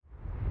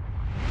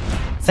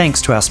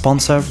thanks to our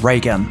sponsor,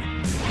 Raygun.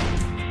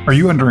 Are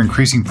you under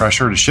increasing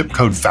pressure to ship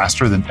code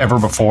faster than ever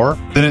before?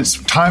 Then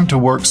it's time to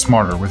work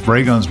smarter with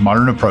Raygun's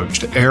modern approach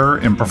to error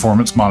and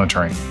performance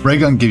monitoring.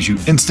 Raygun gives you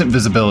instant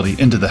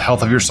visibility into the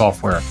health of your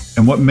software,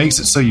 and what makes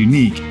it so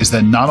unique is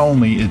that not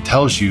only it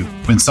tells you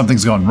when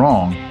something's gone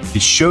wrong,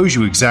 it shows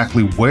you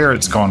exactly where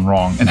it's gone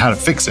wrong and how to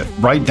fix it,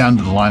 right down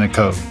to the line of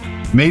code.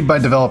 Made by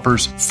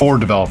developers for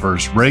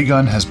developers,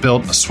 Raygun has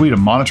built a suite of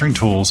monitoring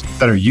tools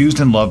that are used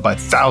and loved by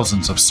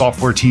thousands of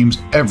software teams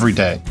every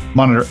day.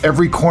 Monitor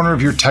every corner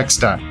of your tech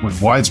stack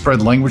with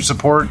widespread language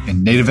support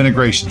and native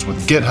integrations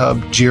with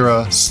GitHub,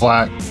 Jira,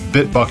 Slack,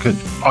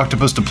 Bitbucket,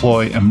 Octopus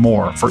Deploy, and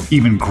more for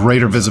even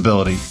greater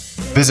visibility.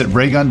 Visit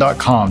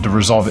Raygun.com to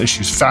resolve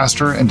issues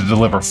faster and to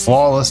deliver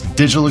flawless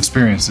digital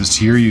experiences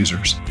to your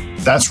users.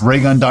 That's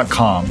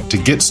Raygun.com to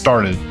get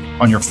started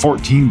on your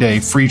 14-day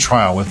free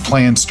trial with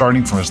plans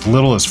starting from as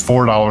little as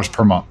 $4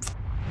 per month.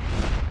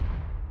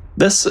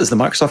 This is the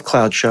Microsoft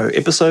Cloud Show,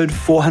 episode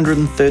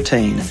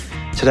 413.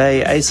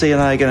 Today, AC and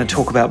I are going to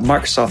talk about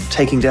Microsoft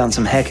taking down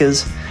some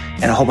hackers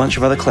and a whole bunch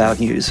of other cloud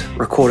news,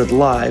 recorded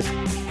live.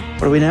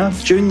 What are we now?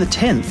 June the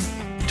 10th,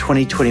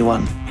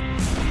 2021.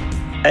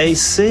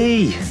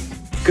 AC,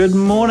 good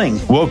morning.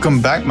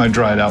 Welcome back, my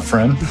dried-out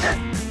friend.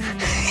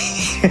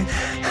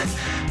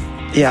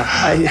 Yeah,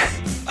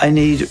 I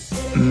need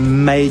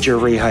major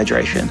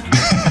rehydration.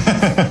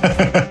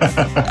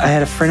 I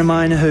had a friend of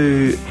mine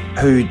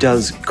who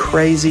does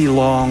crazy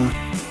long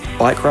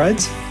bike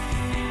rides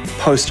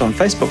post on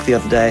Facebook the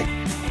other day.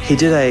 He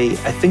did I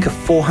think a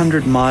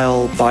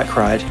 400-mile bike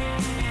ride,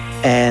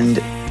 and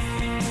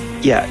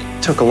yeah,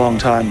 it took a long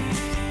time.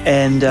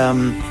 And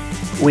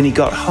when he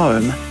got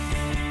home,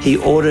 he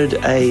ordered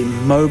a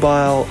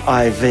mobile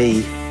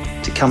IV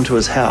to come to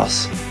his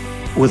house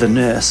with a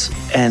nurse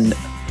and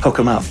hook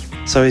him up.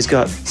 So he's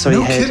got,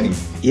 No kidding.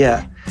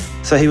 Yeah.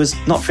 So he was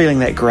not feeling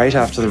that great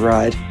after the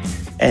ride,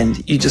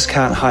 and you just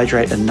can't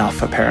hydrate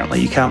enough.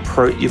 Apparently, you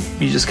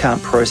just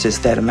can't process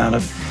that amount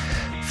of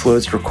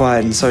fluids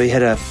required. And so he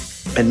had a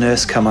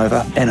nurse come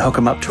over and hook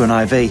him up to an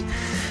IV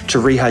to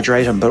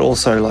rehydrate him, but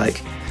also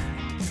like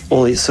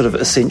all these sort of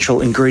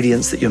essential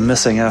ingredients that you're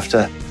missing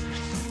after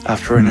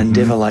an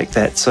endeavor like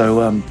that.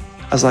 So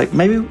I was like,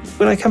 maybe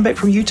when I come back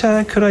from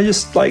Utah, could I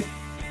just get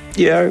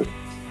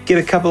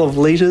a couple of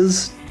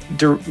liters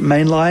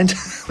mainlined?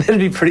 That'd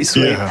be pretty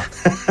sweet. Yeah.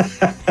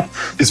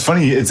 It's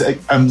funny.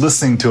 I'm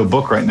listening to a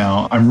book right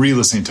now. I'm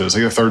re-listening to it. It's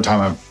like the third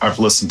time I've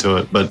listened to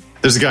it. But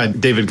there's a guy,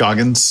 David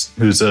Goggins,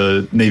 who's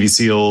a Navy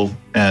SEAL,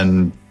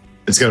 and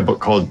it's got a book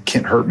called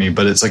Can't Hurt Me.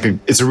 But it's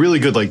a really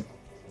good like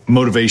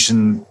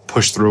motivation,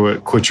 push through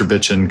it, quit your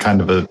bitching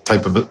kind of a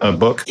type of a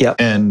book. Yeah.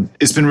 And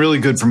it's been really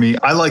good for me.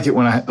 I like it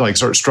when I like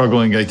start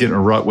struggling, I get in a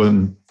rut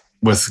with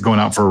going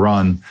out for a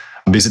run.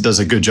 Because it does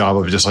a good job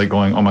of just like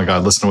going, oh my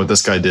God, listen to what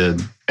this guy did.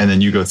 And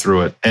then you go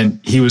through it. And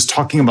he was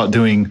talking about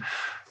doing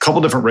a couple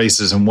different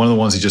races. And one of the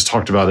ones he just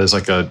talked about is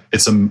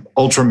it's an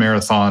ultra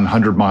marathon,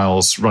 100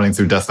 miles running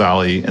through Death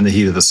Valley in the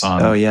heat of the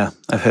sun. Oh yeah.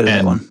 I've heard of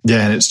that one.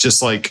 Yeah. And it's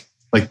just like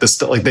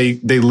they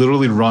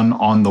literally run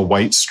on the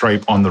white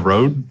stripe on the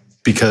road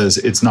because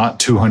it's not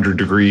 200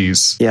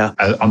 degrees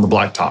on the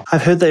blacktop.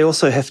 I've heard they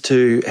also have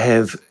to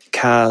have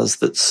cars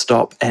that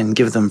stop and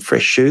give them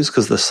fresh shoes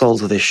because the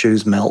soles of their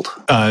shoes melt.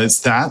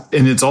 It's that.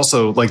 And it's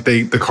also like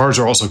the cars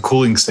are also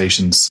cooling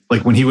stations.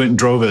 Like when he went and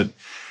drove it,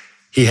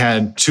 he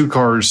had two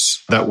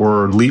cars that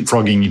were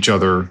leapfrogging each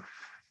other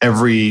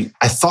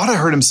I thought I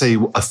heard him say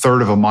a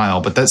third of a mile,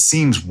 but that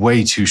seems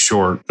way too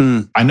short.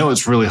 I know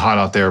it's really hot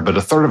out there, but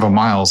a third of a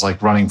mile is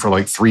like running for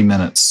like 3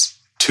 minutes,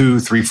 2,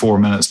 3, 4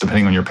 minutes,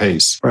 depending on your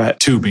pace. Right.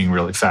 2 being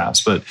really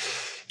fast. But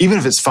even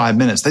if it's 5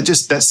 minutes,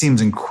 that seems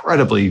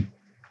incredibly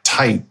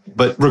tight.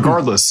 But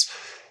regardless,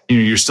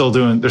 they're still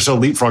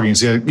leapfrogging.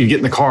 So you get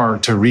in the car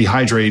to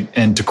rehydrate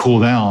and to cool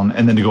down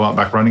and then to go out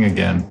back running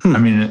again. I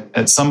mean,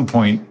 at some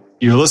point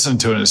you're listening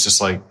to it and it's just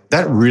like,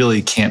 that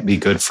really can't be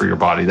good for your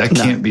body. That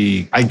can't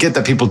be, I get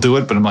that people do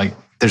it, but I'm like,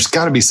 there's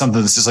got to be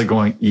something that's just like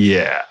going,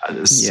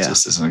 this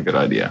just isn't a good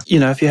idea.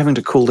 If you're having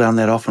to cool down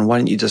that often, why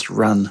don't you just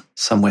run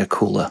somewhere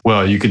cooler?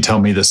 Well, you could tell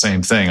me the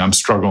same thing. I'm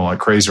struggling like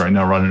crazy right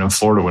now running in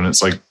Florida when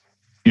it's like,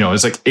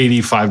 it's like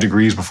 85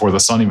 degrees before the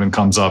sun even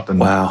comes up. And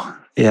wow.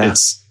 Yeah.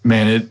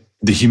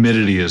 The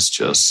humidity is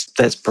just...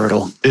 That's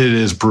brutal. It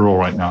is brutal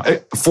right now. A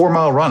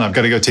 4-mile run,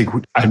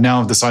 I've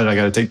now decided I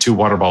got to take 2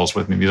 water bottles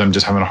with me because I'm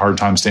just having a hard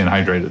time staying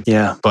hydrated.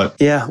 Yeah. But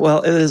yeah,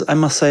 well, it is. I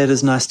must say it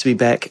is nice to be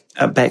back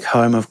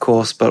home, of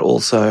course, but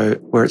also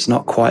where it's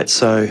not quite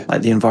so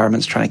like the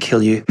environment's trying to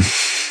kill you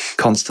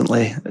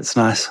constantly. It's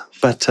nice.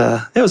 But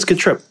it was a good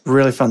trip.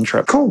 Really fun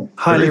trip. Cool.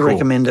 Highly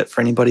recommend it for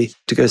anybody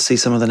to go see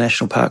some of the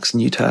national parks in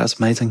Utah. It's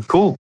amazing.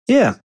 Cool.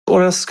 Yeah.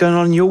 What else is going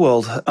on in your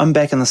world? I'm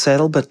back in the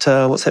saddle, but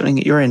what's happening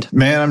at your end?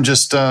 Man, I'm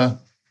just,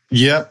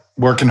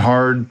 working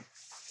hard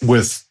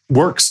with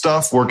work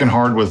stuff, working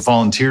hard with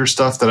volunteer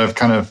stuff that I've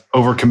kind of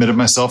overcommitted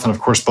myself. And of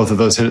course, both of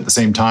those hit at the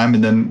same time.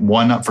 And then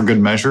one up for good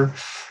measure,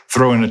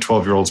 throw in a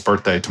 12-year-old's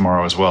birthday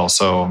tomorrow as well.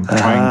 So I'm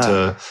trying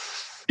to,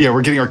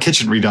 we're getting our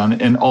kitchen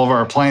redone and all of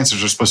our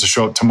appliances are supposed to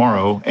show up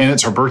tomorrow and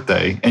it's her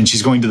birthday and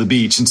she's going to the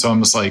beach. And so I'm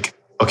just like,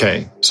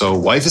 okay, so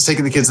wife is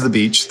taking the kids to the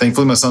beach.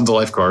 Thankfully, my son's a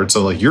lifeguard.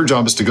 So like your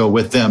job is to go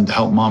with them to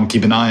help mom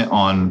keep an eye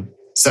on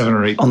 7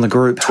 or 8 on the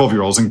group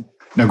 12-year-olds. And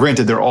now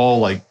granted, they're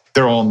all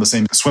on the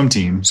same swim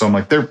team. So I'm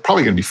like, they're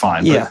probably going to be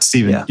fine. Yeah. But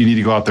Stephen, you need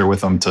to go out there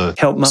with them to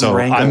help mom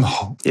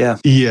wrangle.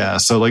 Yeah.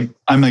 So like,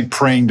 I'm like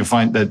praying to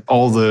find that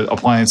all the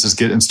appliances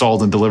get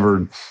installed and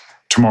delivered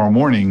tomorrow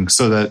morning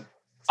so that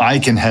I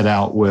can head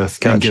out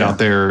and get out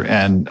there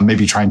and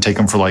maybe try and take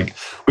them for we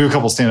have a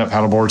couple stand-up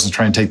paddle boards and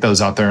try and take those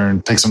out there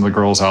and take some of the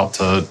girls out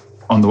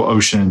on the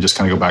ocean and just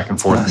kind of go back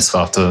and forth and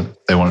stuff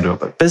they want to do it.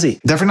 But busy.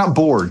 Definitely not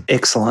bored.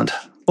 Excellent.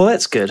 Well,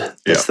 that's good.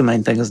 That's the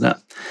main thing, isn't it?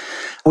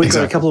 We've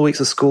got a couple of weeks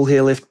of school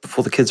here left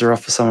before the kids are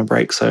off for summer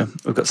break. So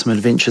we've got some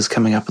adventures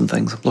coming up and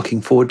things. I'm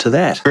looking forward to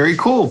that. Very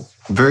cool.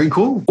 Very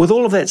cool. With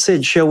all of that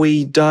said, shall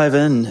we dive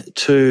in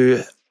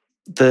to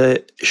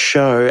the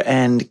show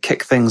and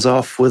kick things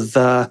off with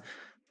our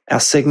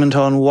segment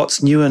on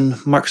what's new in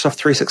Microsoft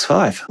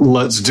 365?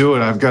 Let's do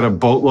it. I've got a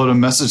boatload of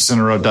Message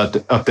Center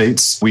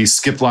updates. We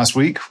skipped last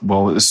week.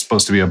 Well, it's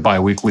supposed to be a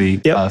bi-weekly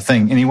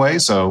thing anyway.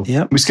 So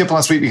we skipped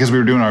last week because we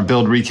were doing our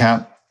build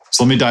recap.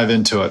 So let me dive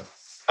into it.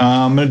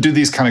 I'm going to do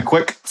these kind of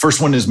quick. First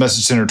one is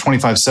Message Center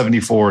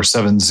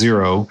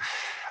 2574.70.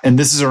 And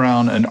this is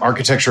around an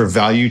architecture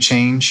value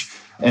change.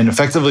 And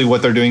effectively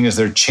what they're doing is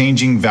they're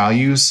changing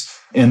values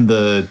in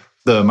the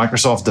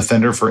Microsoft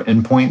Defender for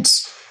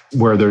endpoints,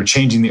 where they're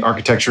changing the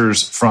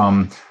architectures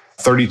from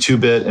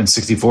 32-bit and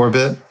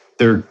 64-bit.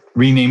 They're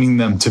renaming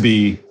them to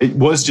be, it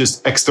was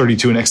just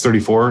x32 and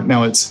x34.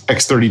 Now it's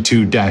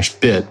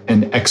x32-bit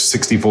and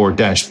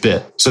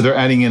x64-bit. So they're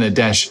adding in a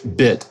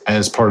 -bit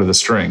as part of the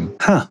string.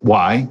 Huh.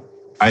 Why?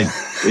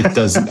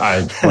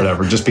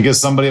 Whatever. Just because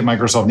somebody at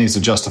Microsoft needs to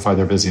justify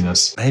their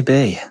busyness.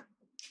 Maybe.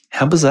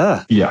 How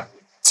bizarre. Yeah.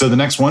 So the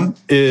next one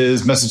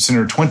is Message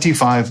Center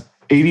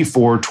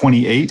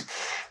 2584.28.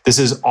 This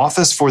is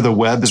Office for the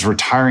Web is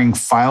retiring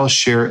File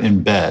Share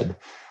Embed.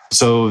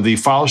 So the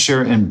File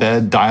Share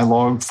Embed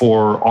dialog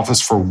for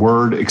Office for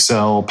Word,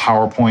 Excel,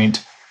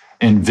 PowerPoint,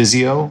 and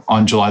Visio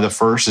on July the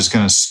 1st is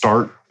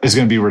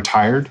going to be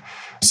retired.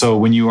 So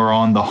when you are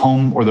on the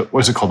home or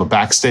the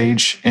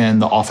backstage in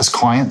the Office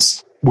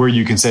clients, where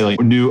you can say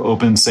new,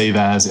 open, save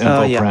as,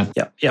 info, print.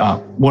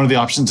 One of the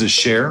options is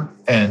share,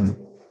 and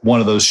one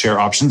of those share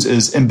options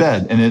is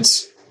embed, and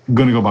it's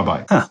going to go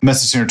bye-bye. Huh.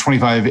 Message Center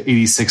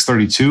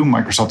 2586.32,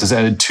 Microsoft has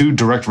added 2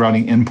 direct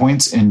routing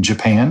endpoints in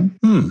Japan.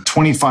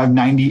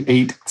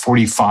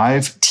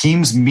 2598.45,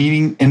 Teams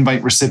meeting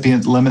invite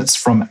recipient limits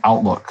from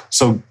Outlook.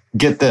 So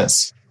get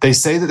this. They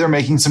say that they're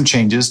making some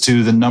changes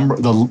to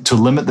to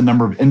limit the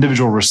number of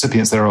individual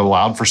recipients that are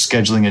allowed for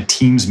scheduling a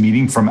Teams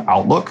meeting from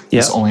Outlook.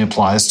 This only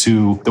applies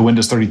to the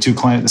Windows 32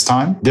 client at this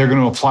time. They're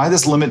going to apply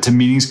this limit to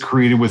meetings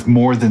created with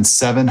more than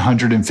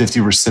 750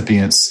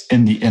 recipients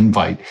in the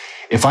invite.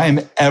 If I am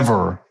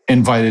ever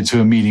invited to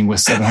a meeting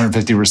with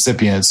 750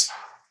 recipients,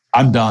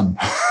 I'm done.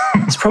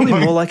 It's probably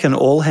more like an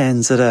all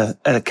hands at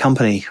a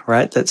company,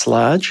 right? That's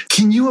large.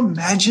 Can you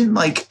imagine,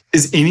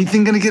 is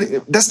anything going to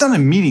get... That's not a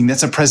meeting,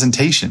 that's a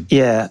presentation.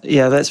 Yeah,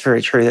 that's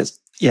very true.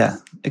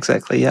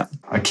 Exactly, yeah.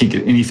 I can't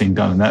get anything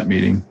done in that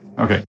meeting.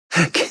 Okay.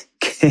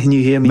 Can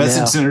you hear me Message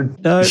now? Center.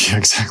 No. Yeah,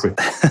 exactly.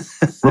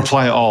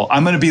 Reply all.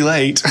 I'm going to be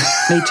late.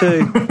 Me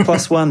too.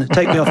 +1.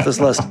 Take me off this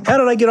list. How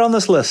did I get on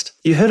this list?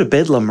 You heard of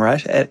Bedlam,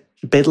 right? At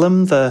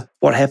Bedlam,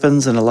 what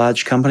happens in a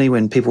large company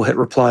when people hit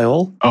reply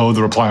all? Oh,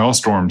 the reply all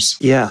storms.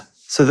 Yeah.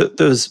 So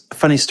there was a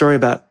funny story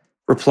about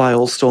reply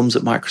all storms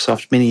at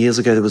Microsoft. Many years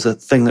ago, there was a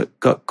thing that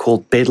got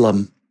called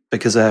Bedlam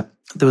because there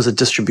was a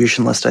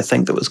distribution list, I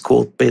think, that was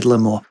called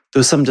Bedlam, or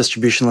there was some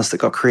distribution list that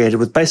got created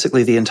with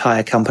basically the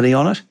entire company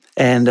on it.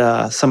 And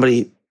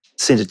somebody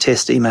sent a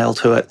test email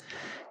to it,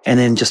 and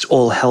then just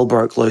all hell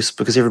broke loose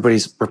because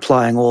everybody's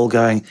replying all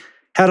going,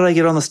 how did I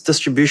get on this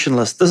distribution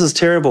list? This is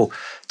terrible.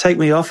 Take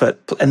me off it.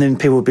 And then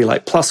people would be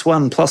like,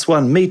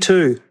 +1, me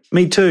too.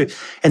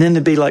 And then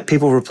there'd be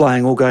people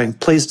replying all going,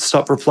 please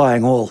stop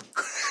replying all.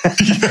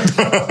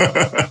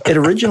 It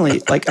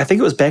originally, I think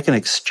it was back in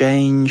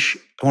Exchange,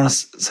 I want to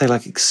say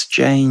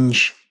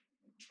Exchange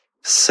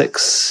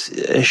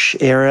 6-ish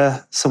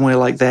era, somewhere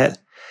like that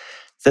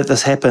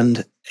this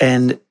happened.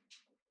 And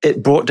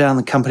it brought down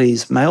the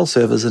company's mail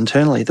servers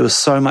internally. There was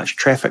so much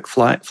traffic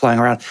flying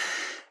around.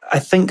 I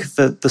think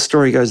that the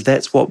story goes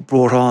that's what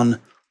brought on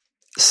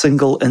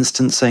single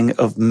instancing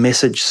of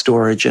message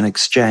storage in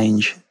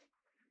Exchange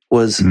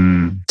was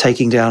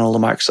taking down all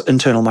the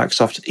internal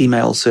Microsoft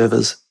email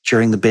servers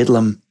during the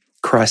Bedlam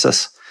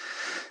crisis.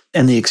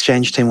 And the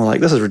Exchange team were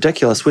like, this is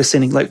ridiculous. We're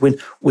sending,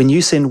 when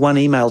you send one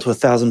email to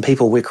 1,000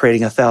 people, we're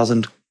creating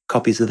 1,000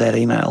 copies of that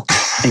email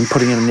and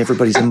putting it in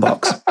everybody's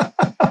inbox.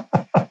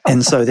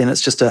 And so then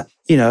it's just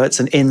it's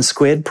an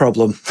n²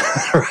 problem,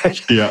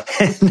 right? Yeah.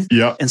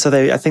 And so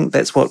I think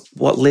that's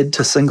what led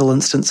to single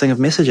instancing of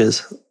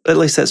messages. At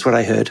least that's what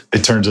I heard.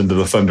 It turns into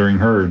the thundering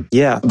herd.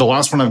 Yeah. The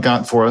last one I've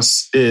got for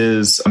us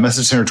is a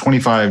Message Center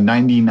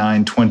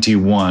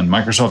 259921.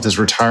 Microsoft is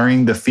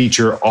retiring the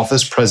feature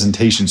Office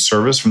Presentation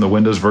Service from the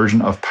Windows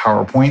version of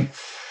PowerPoint.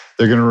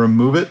 They're going to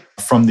remove it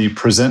from the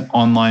Present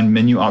Online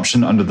menu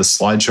option under the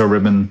slideshow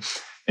ribbon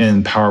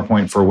in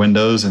PowerPoint for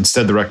Windows.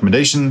 Instead, the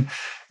recommendation,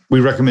 we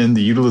recommend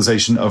the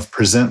utilization of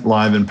Present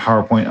Live in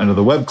PowerPoint under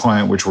the web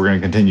client, which we're going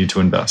to continue to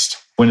invest.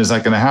 When is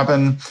that going to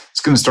happen? It's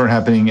going to start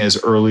happening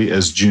as early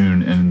as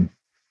June and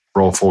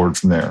roll forward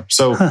from there.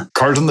 So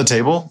cards on the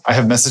table. I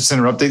have Message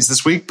Center updates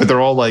this week, but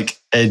they're all like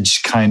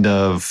edge kind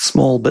of...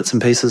 small bits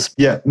and pieces.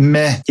 Yeah,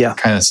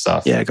 kind of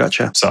stuff. Yeah,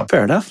 gotcha. So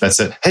fair enough.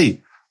 That's it.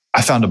 Hey,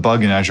 I found a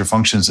bug in Azure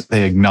Functions.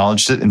 They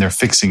acknowledged it and they're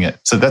fixing it.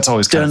 So that's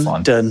always kind of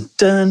fun.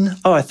 Done.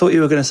 Oh, I thought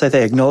you were going to say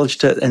they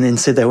acknowledged it and then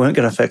said they weren't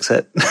going to fix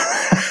it.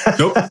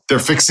 Nope, they're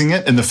fixing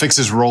it and the fix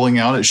is rolling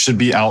out. It should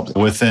be out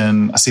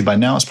within, I see by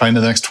now, it's probably in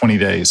the next 20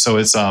 days. So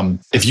it's,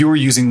 if you were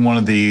using one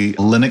of the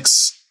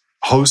Linux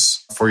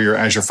hosts for your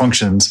Azure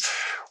Functions,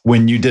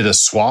 when you did a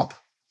swap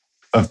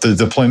of the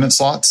deployment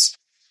slots,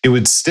 it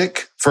would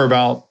stick for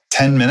about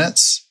 10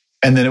 minutes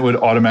and then it would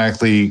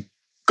automatically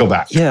go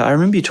back. Yeah, I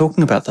remember you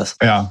talking about this.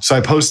 Yeah, so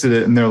I posted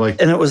it and they're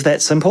like... And it was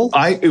that simple?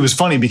 It was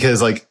funny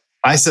because like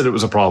I said it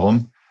was a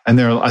problem and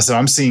I said,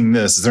 I'm seeing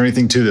this. Is there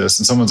anything to this?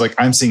 And someone's like,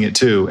 I'm seeing it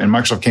too. And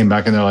Microsoft came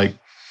back and they're like,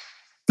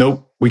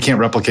 nope, we can't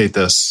replicate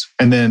this.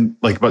 And then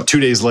like about 2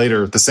 days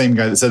later, the same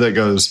guy that said that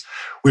goes,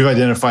 we've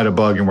identified a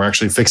bug and we're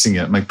actually fixing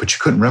it. I'm like, but you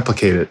couldn't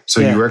replicate it. So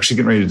you were actually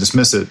getting ready to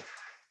dismiss it. And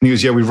he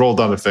goes, yeah, we rolled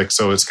out a fix.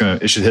 So it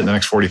should hit in the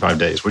next 45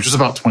 days, which was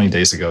about 20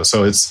 days ago.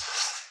 So it's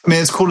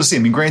cool to see. I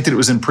mean, granted, it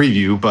was in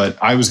preview, but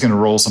I was going to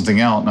roll something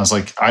out, and I was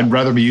like, I'd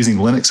rather be using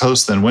Linux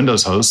hosts than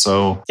Windows hosts.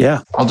 So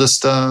yeah, I'll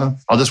just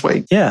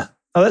wait. Yeah.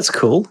 Oh, that's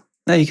cool.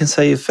 Now you can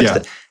say you've fixed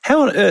it.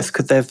 How on earth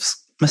could they have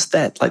missed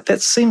that? Like,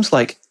 that seems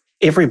like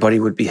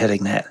everybody would be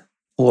hitting that,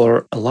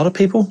 or a lot of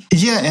people.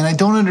 Yeah, and I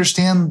don't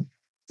understand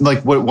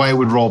like why it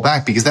would roll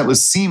back, because that would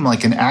seem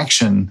like an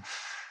action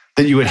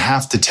that you would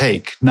have to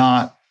take,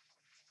 not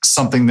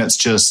something that's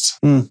just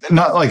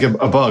not like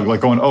a bug, like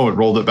going, oh, it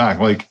rolled it back.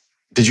 Like,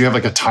 did you have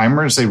like a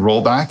timer to say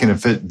roll back? And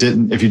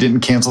if you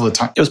didn't cancel the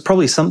time? It was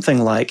probably something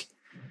like,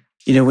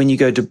 when you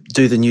go to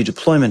do the new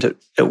deployment,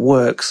 it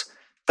works,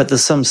 but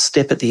there's some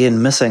step at the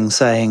end missing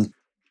saying,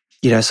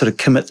 sort of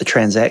commit the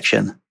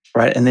transaction,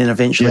 right? And then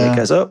eventually it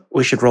goes, oh,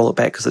 we should roll it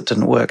back because it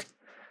didn't work.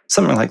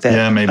 Something like that.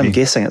 Yeah, maybe. I'm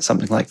guessing it's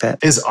something like that.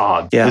 It's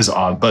odd. Yeah. It's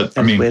odd. But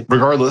I mean,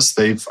 regardless,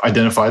 they've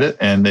identified it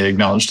and they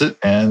acknowledged it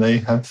and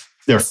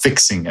they're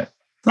fixing it.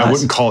 Nice. I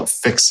wouldn't call it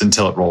fixed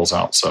until it rolls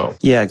out. So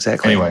yeah,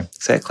 exactly. Anyway.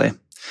 Exactly.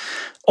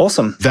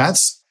 Awesome.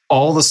 That's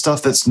all the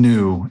stuff that's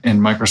new in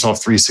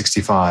Microsoft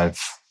 365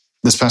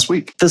 this past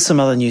week. There's some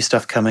other new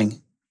stuff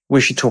coming.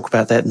 We should talk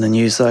about that in the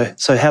news, though.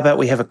 So how about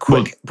we have a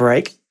quick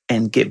break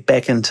and get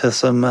back into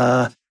some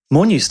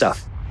more new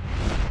stuff?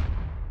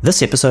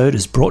 This episode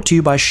is brought to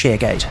you by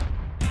ShareGate.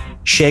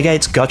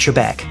 ShareGate's got your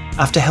back.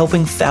 After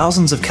helping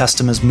thousands of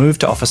customers move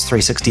to Office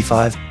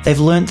 365, they've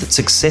learned that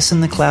success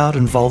in the cloud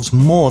involves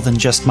more than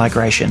just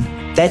migration.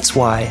 That's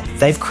why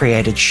they've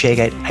created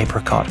ShareGate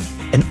Apricot,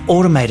 an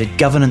automated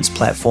governance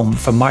platform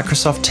for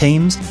Microsoft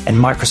Teams and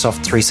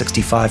Microsoft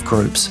 365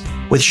 groups.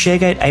 With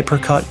ShareGate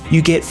Apricot,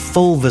 you get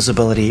full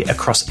visibility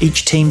across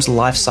each team's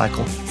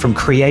lifecycle, from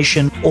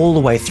creation all the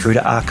way through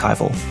to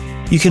archival.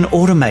 You can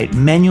automate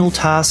manual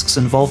tasks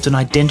involved in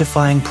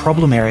identifying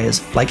problem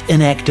areas like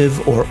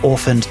inactive or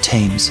orphaned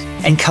teams,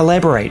 and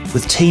collaborate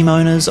with team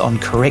owners on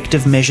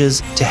corrective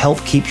measures to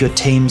help keep your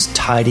teams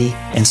tidy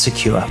and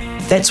secure.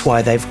 That's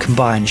why they've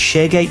combined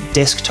ShareGate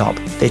Desktop,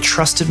 their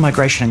trusted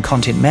migration and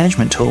content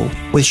management tool,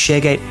 with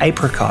ShareGate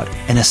Apricot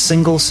in a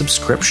single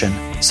subscription,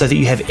 so that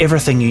you have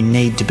everything you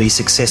need to be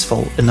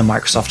successful in the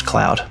Microsoft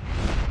cloud.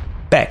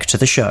 Back to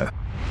the show.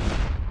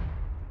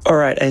 All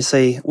right,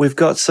 AC, we've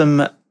got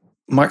some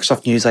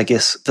Microsoft news, I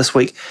guess, this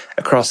week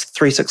across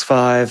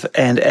 365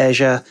 and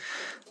Azure.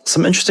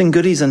 Some interesting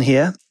goodies in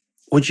here.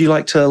 Would you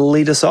like to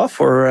lead us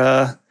off, or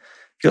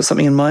you got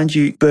something in mind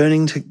you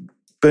burning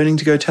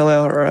to go tell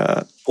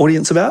our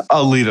audience about?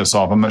 I'll lead us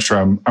off. I'm not sure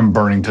I'm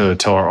burning to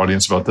tell our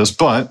audience about this,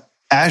 but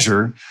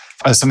Azure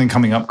has something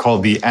coming up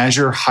called the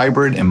Azure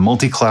Hybrid and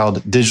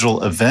Multi-Cloud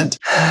Digital Event.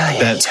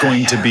 That's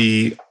going to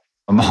be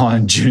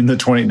on June the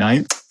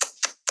 29th.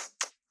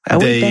 Are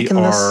we back in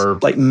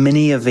this like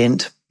mini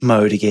event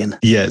mode again?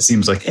 Yeah, it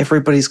seems like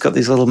everybody's got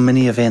these little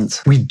mini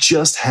events. We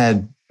just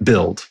had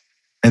Build.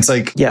 And it's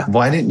like,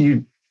 why didn't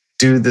you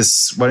do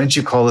this? Why didn't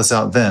you call this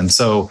out then?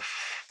 So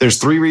there's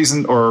 3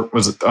 reasons, or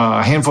was it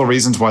a handful of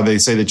reasons why they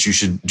say that you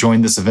should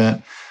join this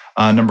event.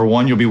 Number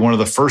 1, you'll be one of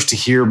the first to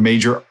hear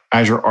major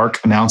Azure Arc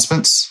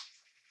announcements.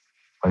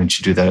 Why didn't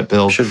you do that at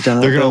Build? Should have done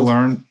it. They're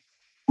going to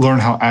learn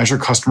how Azure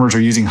customers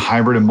are using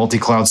hybrid and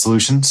multi-cloud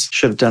solutions.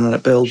 Should have done it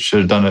at Build. Should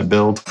have done it at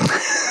Build.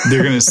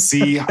 They're going to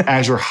see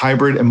Azure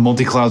hybrid and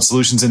multi-cloud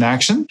solutions in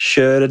action.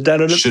 Should have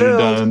done it at Build. Should have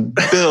done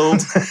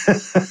Build.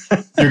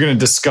 You're going to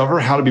discover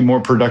how to be more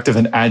productive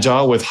and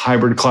agile with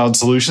hybrid cloud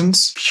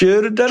solutions.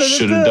 Should have done it at Build.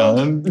 Should have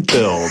done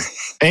Build.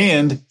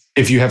 And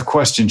if you have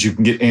questions, you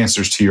can get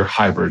answers to your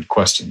hybrid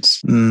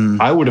questions.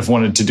 I would have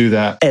wanted to do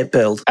that at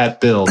Build.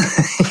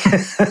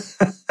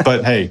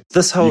 But hey,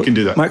 you can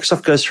do that.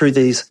 Microsoft goes through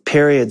these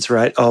periods,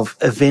 right, of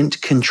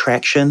event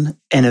contraction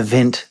and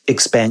event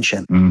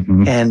expansion.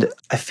 Mm-hmm. And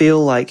I feel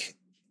like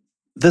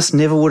this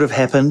never would have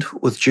happened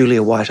with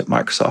Julia White at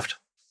Microsoft.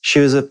 She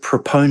was a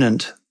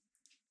proponent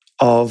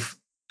of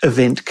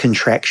event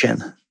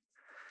contraction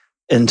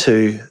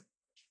into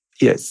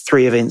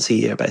 3 events a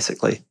year,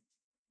 basically.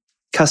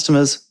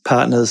 Customers,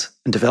 partners,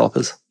 and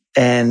developers.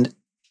 And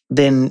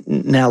then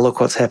now look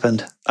what's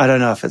happened. I don't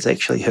know if it's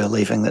actually her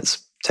leaving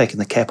that's taken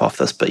the cap off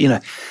this, but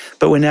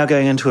we're now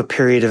going into a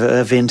period of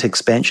event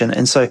expansion.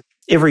 And so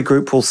every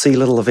group will see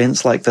little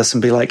events like this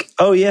and be like,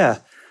 oh yeah,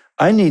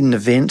 I need an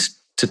event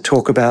to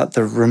talk about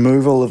the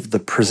removal of the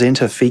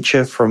presenter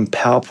feature from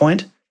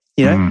PowerPoint,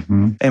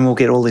 and we'll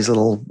get all these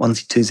little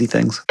onesie-twosie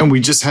things. And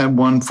we just had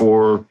one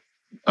for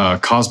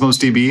Cosmos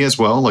DB as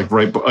well,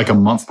 like a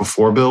month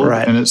before Build.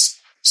 Right. And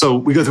so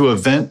we go through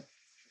event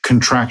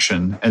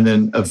contraction and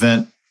then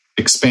event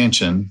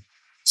expansion.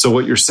 So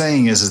what you're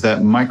saying is that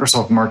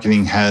Microsoft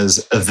marketing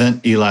has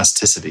event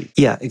elasticity.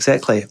 Yeah,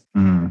 exactly.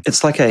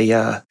 It's like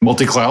a...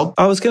 multi-cloud?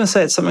 I was going to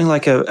say it's something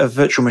like a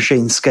virtual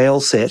machine scale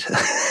set.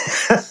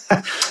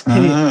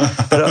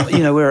 But,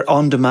 we're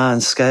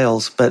on-demand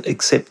scales, but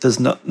except there's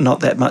not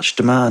that much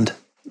demand.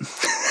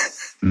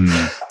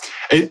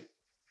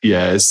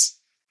 Yes.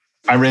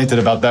 I ranted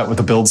about that with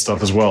the Build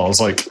stuff as well. I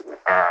was like...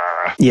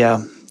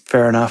 Yeah,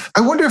 fair enough.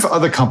 I wonder if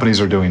other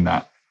companies are doing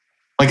that.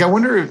 I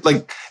wonder if,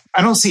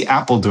 I don't see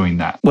Apple doing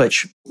that.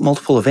 Which?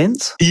 Multiple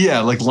events?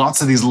 Yeah,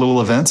 lots of these little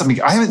events. I mean,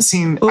 I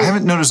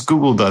haven't noticed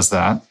Google does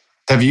that.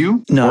 Have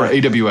you? No. Or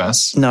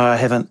AWS? No, I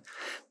haven't.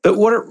 But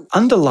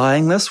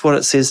underlying this, what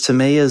it says to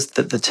me is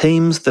that the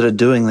teams that are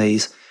doing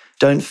these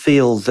don't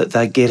feel that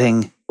they're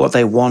getting what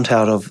they want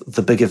out of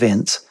the big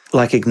events,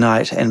 like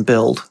Ignite and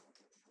Build.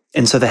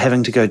 And so they're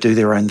having to go do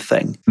their own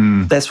thing.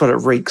 That's what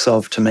it reeks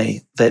of to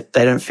me, that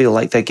they don't feel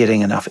like they're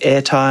getting enough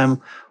airtime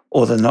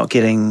or they're not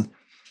getting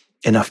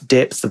enough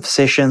depth of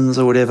sessions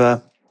or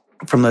whatever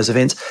from those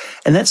events.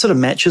 And that sort of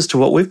matches to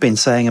what we've been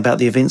saying about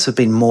the events have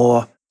been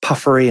more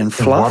puffery and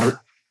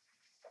fluff.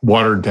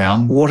 Watered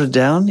down? Watered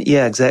down,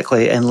 yeah,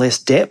 exactly, and less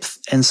depth.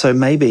 And so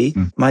maybe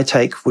my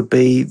take would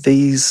be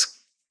these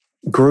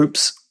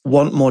groups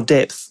want more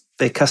depth.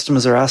 Their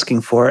customers are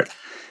asking for it.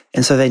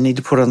 And so they need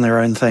to put on their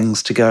own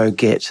things to go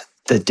get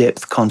the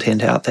depth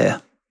content out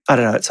there. I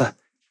don't know,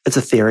 it's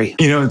a theory.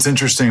 It's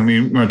interesting. I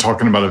mean, we're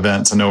talking about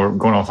events. I know we're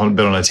going off a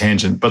bit on a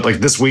tangent, but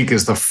this week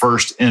is the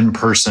first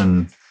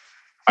in-person.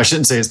 I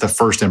shouldn't say it's the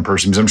first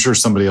in-person because I'm sure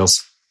somebody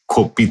else,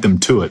 quote, beat them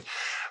to it.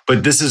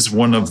 But this is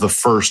one of the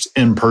first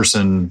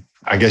in-person,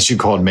 I guess you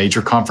call it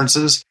major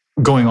conferences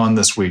going on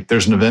this week.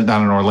 There's an event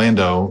down in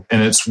Orlando,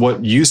 and it's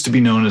what used to be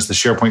known as the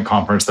SharePoint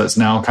conference that's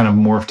now kind of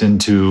morphed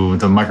into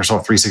the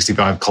Microsoft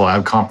 365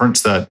 Collab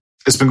conference that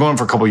it's been going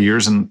for a couple of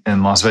years in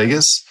Las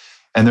Vegas,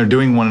 and they're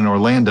doing one in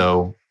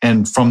Orlando.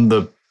 And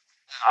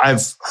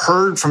I've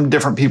heard from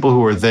different people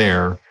who are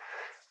there,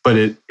 but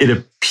it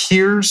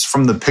appears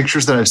from the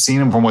pictures that I've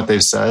seen and from what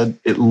they've said,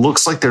 it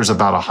looks like there's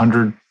about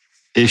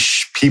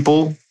 100-ish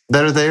people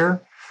that are there.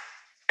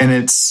 And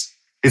it's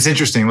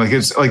interesting.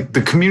 It's like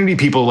the community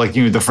people,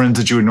 the friends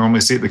that you would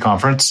normally see at the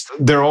conference,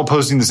 they're all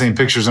posting the same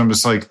pictures. I'm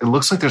just it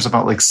looks like there's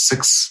about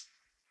 6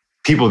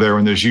 people there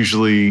when there's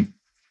usually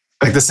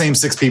the same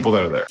 6 people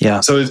that are there.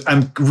 Yeah. So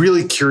I'm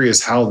really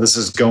curious how this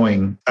is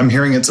going. I'm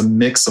hearing it's a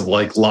mix of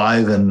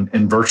live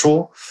and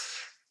virtual.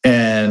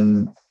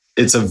 And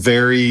it's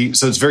very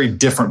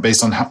different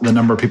based on the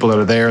number of people that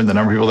are there and the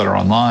number of people that are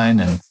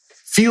online. And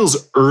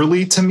feels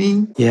early to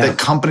me that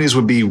companies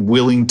would be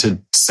willing to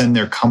send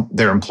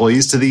their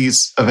employees to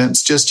these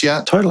events just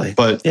yet. Totally.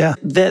 But yeah,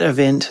 that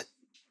event,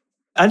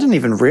 I didn't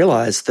even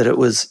realize that it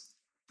was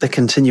the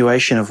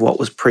continuation of what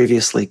was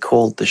previously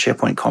called the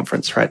SharePoint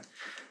conference, right?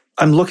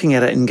 I'm looking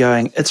at it and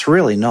going, it's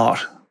really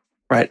not,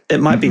 right?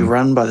 It might be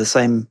run by the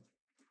same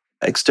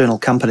external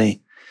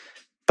company,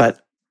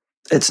 but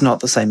it's not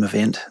the same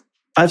event.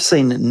 I've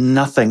seen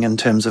nothing in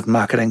terms of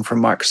marketing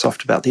from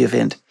Microsoft about the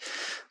event.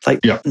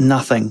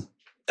 Nothing.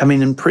 I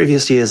mean, in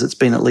previous years, it's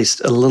been at least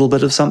a little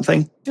bit of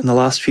something. In the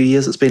last few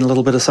years, it's been a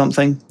little bit of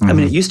something. I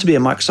mean, it used to be a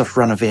Microsoft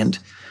run event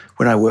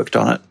when I worked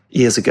on it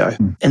years ago.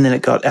 And then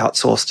it got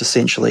outsourced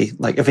essentially.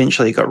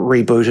 Eventually it got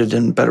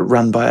rebooted but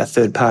run by a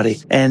third party.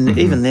 And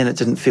even then it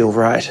didn't feel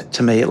right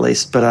to me at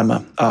least, but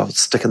I'll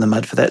stick in the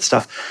mud for that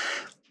stuff.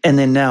 And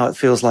then now it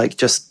feels like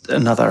just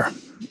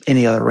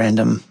any other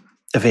random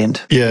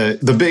event. Yeah,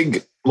 the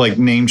big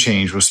name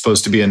change was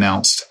supposed to be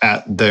announced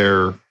at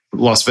their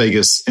Las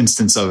Vegas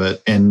instance of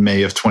it in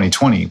May of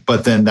 2020,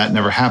 but then that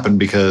never happened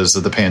because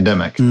of the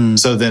pandemic.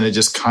 So then it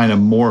just kind of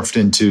morphed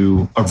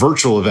into a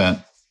virtual event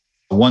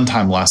one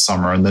time last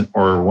summer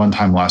or one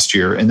time last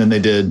year. And then they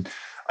did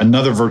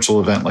another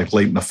virtual event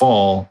late in the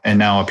fall. And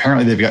now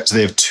apparently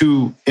they have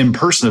 2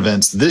 in-person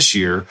events this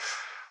year,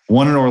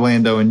 one in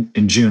Orlando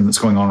in June that's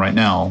going on right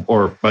now,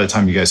 or by the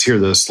time you guys hear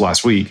this,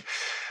 last week.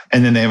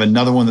 And then they have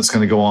another one that's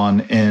going to go on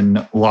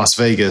in Las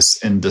Vegas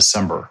in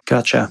December.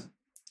 Gotcha.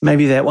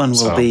 Maybe that one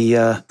will be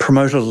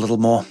promoted a little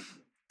more.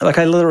 Like,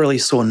 I literally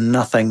saw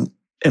nothing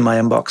in my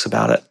inbox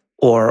about it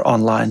or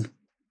online.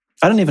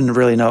 I didn't even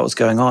really know what was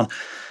going on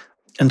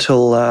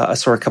until I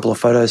saw a couple of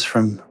photos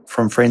from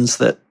friends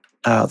that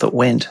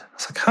went. I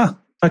was like,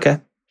 okay.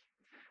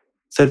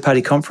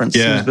 Third-party conference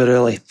seems a bit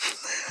early.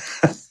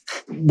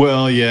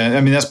 Well, yeah.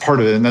 I mean, that's part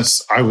of it. And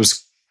I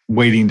was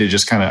waiting to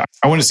just kind of,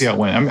 I want to see how it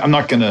went. I'm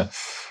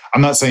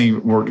not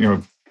saying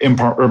we're,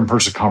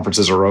 in-person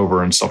conferences are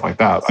over and stuff like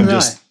that.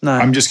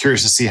 I'm just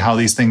curious to see how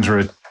these things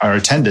are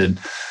attended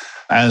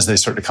as they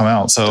start to come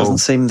out. So doesn't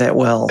seem that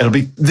well.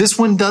 This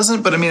one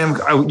doesn't, but I mean,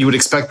 you would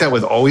expect that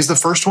with always the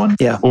first one,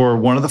 or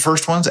one of the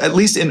first ones. At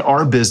least in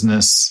our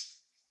business,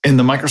 in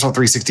the Microsoft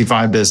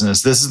 365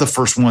 business, this is the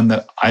first one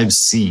that I've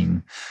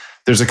seen.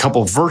 There's a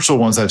couple of virtual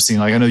ones I've seen.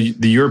 Like I know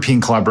the European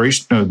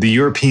the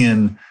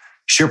European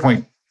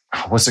SharePoint.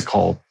 What's it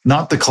called?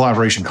 Not the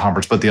collaboration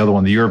conference, but the other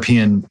one, the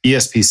European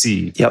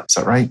ESPC. Yep. Is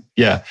that right?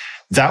 Yeah.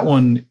 That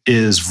one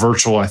is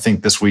virtual, I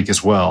think, this week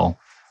as well.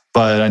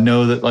 But I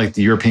know that like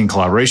the European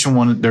collaboration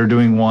one, they're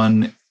doing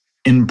one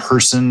in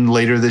person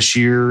later this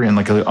year in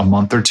like a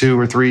month or 2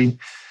 or 3.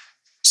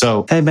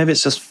 So hey, maybe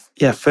it's just,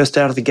 first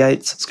out of the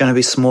gates. It's going to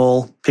be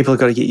small. People have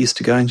got to get used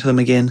to going to them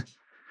again.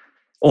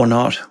 Or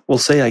not. We'll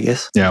see, I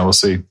guess. Yeah, we'll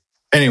see.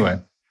 Anyway,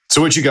 so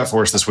what you got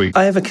for us this week?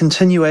 I have a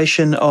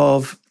continuation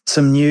of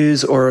some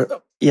news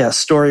or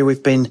story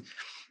we've been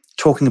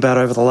talking about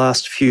over the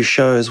last few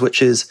shows,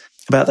 which is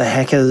about the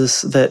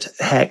hackers that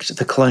hacked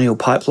the Colonial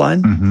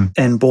Pipeline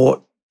and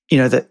brought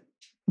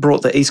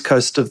the east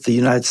coast of the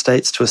United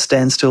States to a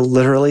standstill,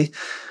 literally,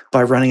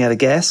 by running out of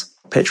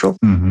petrol.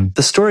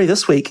 The story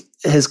this week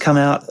has come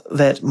out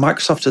that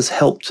Microsoft has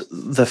helped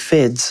the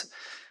feds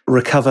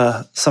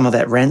recover some of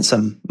that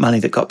ransom money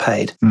that got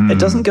paid. It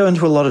doesn't go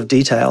into a lot of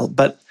detail,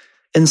 but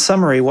in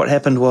summary, what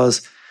happened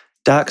was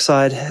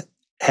DarkSide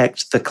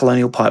hacked the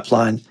Colonial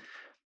Pipeline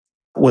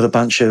with a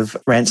bunch of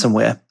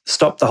ransomware,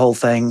 stopped the whole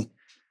thing,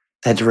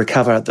 had to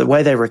recover. The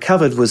way they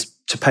recovered was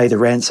to pay the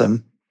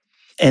ransom.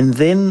 And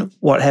then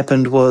what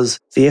happened was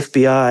the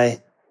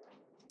FBI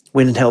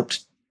went and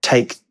helped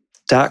take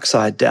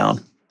DarkSide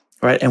down,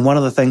 right? And one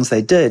of the things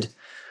they did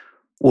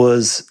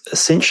was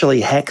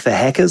essentially hack the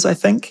hackers, I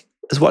think,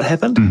 is what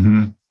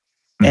happened,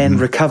 and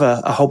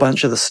recover a whole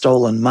bunch of the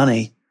stolen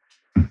money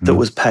that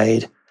was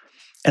paid.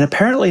 And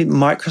apparently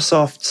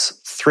Microsoft's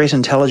Threat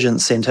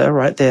Intelligence Center,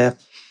 right there,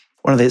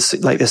 one of their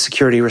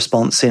security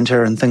response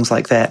center and things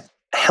like that,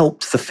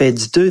 helped the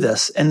feds do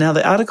this. And now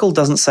the article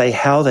doesn't say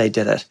how they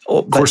did it.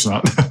 Of course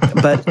not.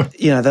 But,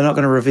 they're not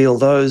going to reveal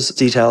those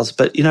details.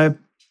 But,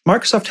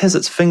 Microsoft has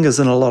its fingers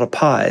in a lot of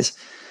pies.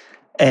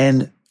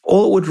 And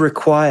all it would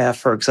require,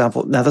 for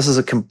example, now this is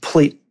a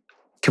complete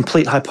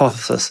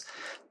hypothesis,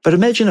 but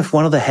imagine if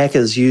one of the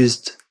hackers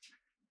used,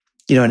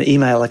 an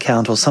email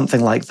account or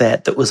something like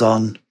that was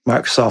on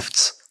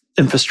Microsoft's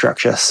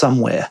infrastructure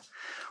somewhere,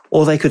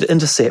 or they could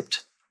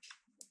intercept,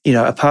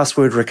 a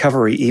password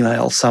recovery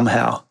email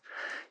somehow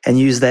and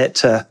use that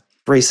to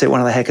reset one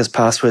of the hackers'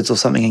 passwords or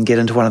something and get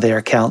into one of their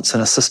accounts in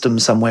a system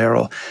somewhere.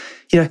 Or,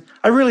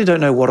 I really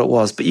don't know what it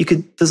was, but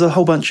there's a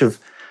whole bunch of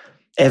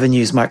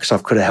avenues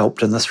Microsoft could have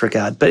helped in this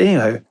regard. But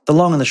anyway, the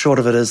long and the short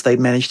of it is they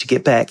managed to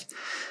get back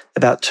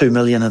about $2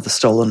 million of the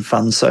stolen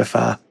funds so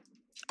far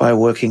by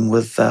working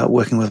with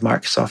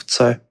Microsoft.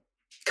 So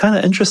kind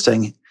of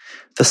interesting.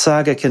 The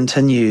saga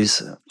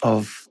continues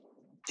of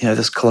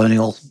this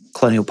Colonial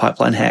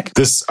Pipeline hack.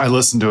 I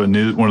listened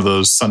to one of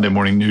those Sunday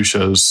morning news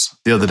shows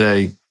the other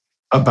day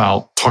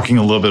about talking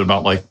a little bit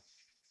about like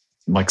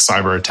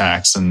cyber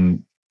attacks,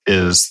 and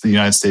is the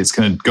United States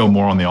going to go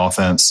more on the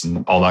offense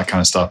and all that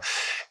kind of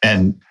stuff.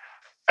 And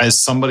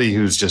as somebody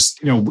who's just,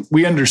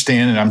 we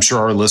understand, and I'm sure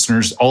all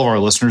of our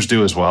listeners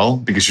do as well,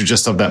 because you're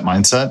just of that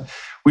mindset.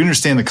 We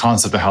understand the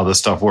concept of how this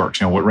stuff works,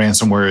 what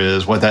ransomware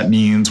is, what that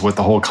means, what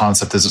the whole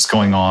concept is that's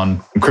going on.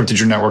 Encrypted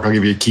your network, I'll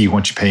give you a key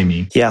once you pay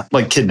me. Yeah.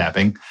 Like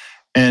kidnapping.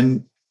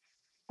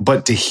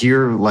 But to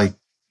hear like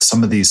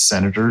some of these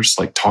senators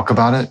like talk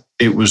about it,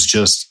 it was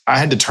just, I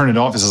had to turn it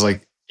off. It's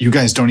like, you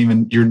guys don't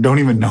even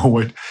know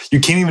you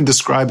can't even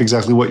describe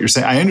exactly what you're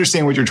saying. I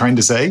understand what you're trying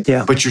to say,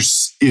 but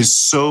is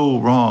so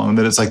wrong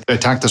that it's like they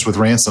attacked us with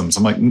ransoms.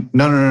 I'm like,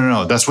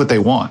 no. That's what they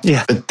want.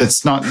 Yeah.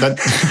 That's not that.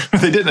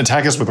 They didn't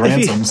attack us with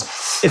ransoms.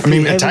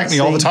 Attack me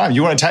all the time.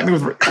 You want to attack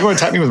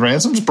me with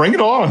ransoms? Bring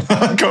it on.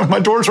 My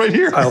door's right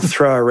here. I'll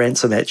throw a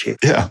ransom at you.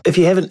 Yeah.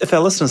 If our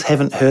listeners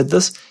haven't heard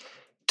this,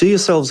 do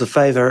yourselves a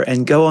favor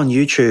and go on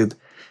YouTube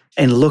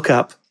and look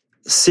up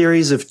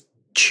Series of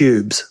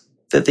Tubes.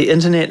 That the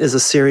internet is a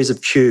series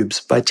of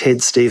tubes by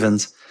Ted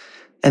Stevens.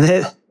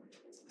 And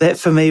that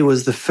for me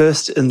was the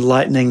first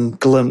enlightening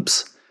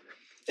glimpse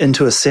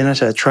into a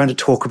senator trying to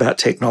talk about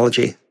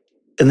technology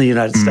in the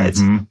United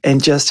States,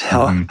 and just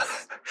how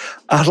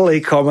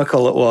utterly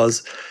comical it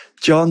was.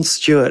 Jon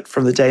Stewart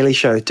from The Daily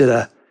Show did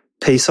a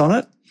piece on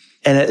it,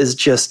 and it is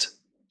just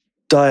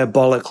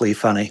diabolically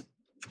funny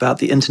about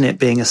the internet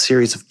being a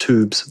series of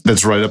tubes.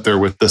 That's right up there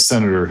with the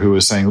senator who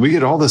was saying, we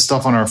get all this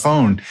stuff on our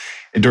phone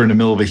during the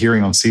middle of a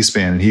hearing on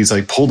C-SPAN. And he's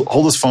like,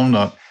 hold his phone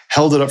up,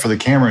 held it up for the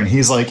camera, and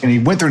he's like, and he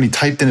went through and he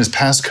typed in his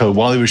passcode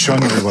while he was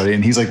showing everybody,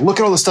 and he's like, look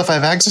at all the stuff I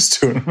have access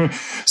to.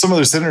 Some of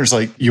the senators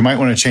like, you might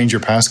want to change your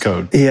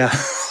passcode. Yeah,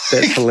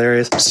 that's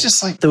hilarious. It's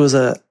just like, there was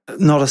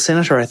not a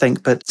senator, I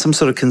think, but some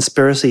sort of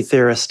conspiracy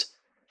theorist.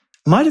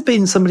 Might have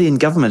been somebody in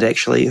government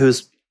actually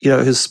who's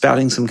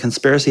spouting some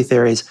conspiracy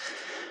theories,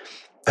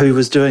 who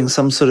was doing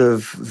some sort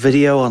of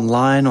video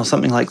online or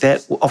something like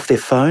that off their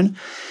phone,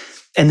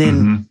 and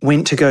then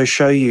went to go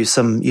show you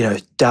some,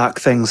 dark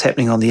things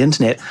happening on the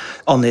internet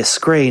on their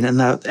screen, and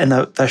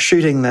they're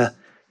shooting the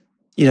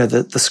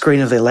screen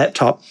of their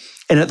laptop,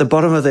 and at the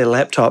bottom of their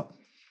laptop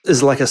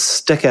is like a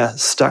sticker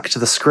stuck to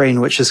the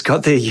screen which has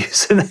got their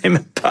username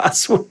and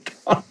password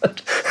on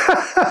it.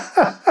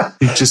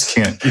 You just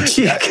can't. You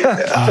can't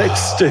think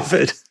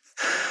stupid.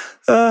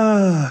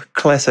 Oh,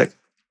 classic.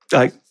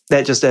 Like,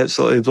 that just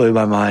absolutely blew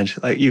my mind.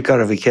 Like, you've got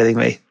to be kidding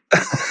me.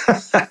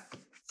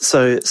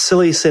 So,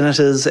 silly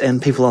senators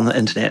and people on the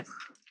internet.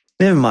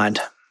 Never mind.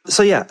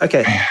 So, yeah,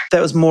 okay.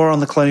 That was more on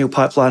the Colonial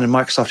Pipeline and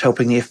Microsoft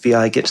helping the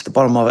FBI get to the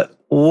bottom of it.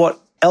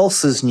 What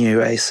else is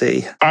new,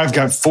 AC? I've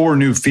got 4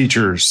 new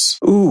features.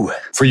 Ooh.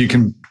 For you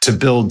to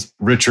build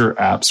richer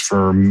apps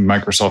for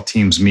Microsoft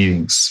Teams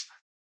meetings.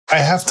 I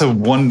have to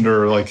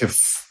wonder, like,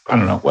 if, I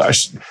don't know,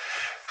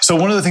 so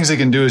one of the things they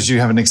can do is you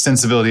have an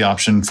extensibility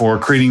option for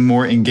creating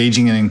more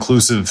engaging and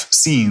inclusive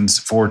scenes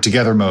for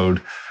Together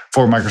mode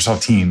for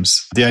Microsoft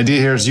Teams. The idea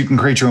here is you can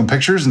create your own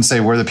pictures and say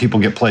where the people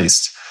get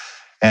placed.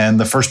 And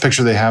the first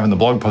picture they have in the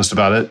blog post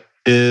about it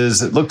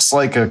looks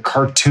like a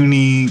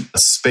cartoony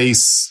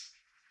space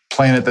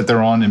planet that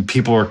they're on, and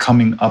people are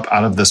coming up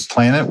out of this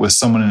planet with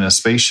someone in a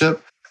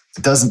spaceship.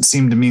 It doesn't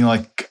seem to me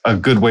like a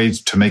good way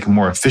to make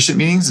more efficient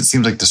meetings. It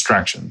seems like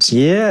distractions.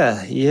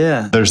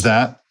 Yeah. There's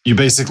that. You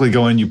basically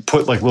go in, you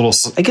put like little...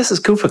 I guess it's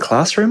cool for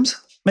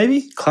classrooms,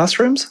 maybe?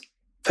 Classrooms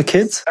for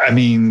kids? I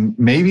mean,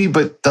 maybe,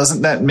 but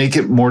doesn't that make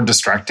it more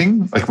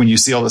distracting? Like when you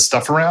see all this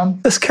stuff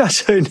around? This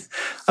cartoon,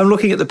 I'm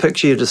looking at the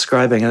picture you're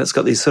describing, and it's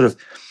got these sort of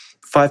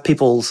 5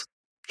 people's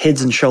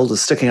heads and shoulders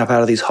sticking up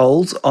out of these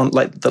holes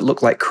that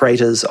look like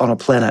craters on a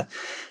planet.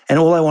 And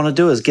all I want to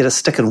do is get a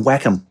stick and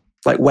whack them,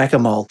 like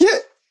whack-a-mole. Yeah.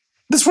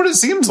 That's what it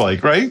seems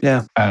like, right?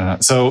 Yeah. I don't know.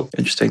 So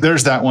interesting.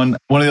 There's that one.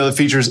 One of the other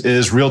features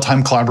is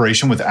real-time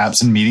collaboration with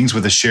apps and meetings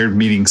with a shared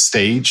meeting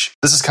stage.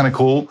 This is kind of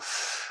cool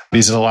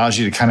because it allows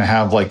you to kind of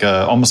have like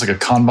almost like a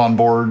Kanban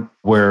board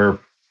where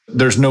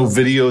there's no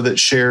video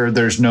that's shared,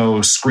 there's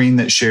no screen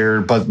that's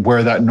shared, but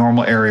where that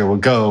normal area will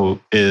go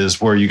is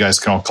where you guys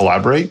can all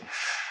collaborate.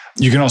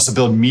 You can also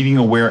build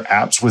meeting-aware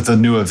apps with a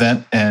new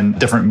event and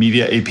different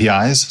media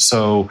APIs.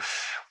 So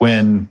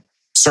when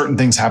certain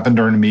things happen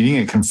during a meeting,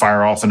 it can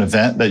fire off an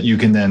event that you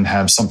can then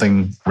have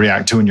something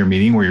react to in your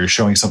meeting where you're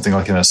showing something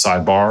like in a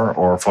sidebar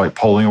or for like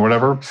polling or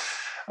whatever.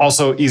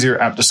 Also, easier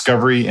app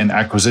discovery and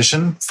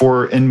acquisition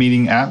for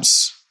in-meeting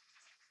apps.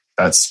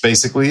 That's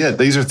basically it.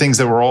 These are things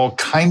that were all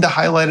kind of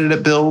highlighted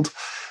at Build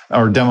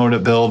or demoed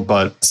at Build,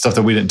 but stuff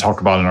that we didn't talk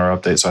about in our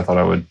update. So I thought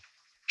I would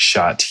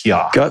shot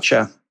here.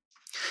 Gotcha.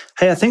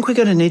 Hey, I think we're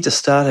going to need to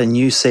start a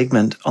new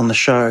segment on the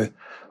show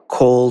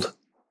called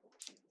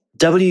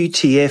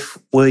WTF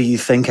Were You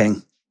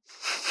Thinking?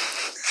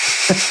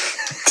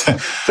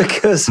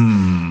 Because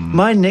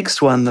my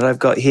next one that I've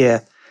got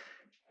here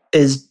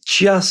is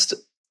just,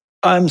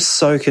 I'm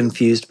so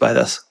confused by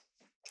this.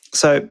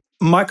 So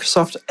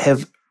Microsoft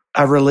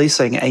are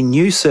releasing a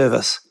new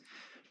service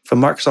for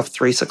Microsoft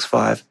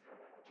 365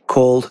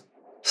 called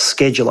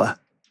Scheduler.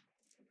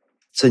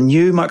 It's a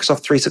new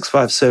Microsoft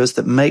 365 service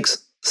that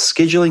makes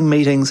scheduling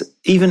meetings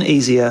even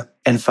easier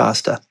and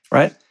faster,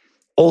 right?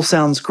 All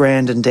sounds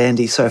grand and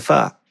dandy so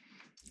far,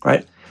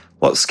 right?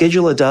 What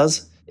Scheduler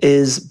does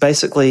is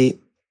basically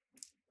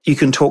you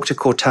can talk to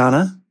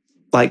Cortana,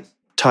 like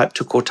type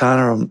to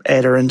Cortana and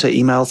add her into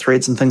email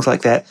threads and things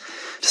like that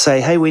to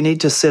say, hey, we need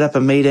to set up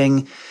a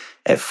meeting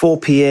at 4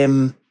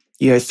 p.m.,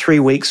 3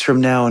 weeks from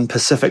now in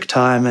Pacific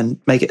time and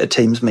make it a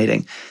Teams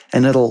meeting.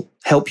 And it'll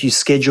help you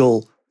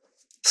schedule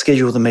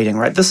the meeting,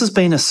 right? This has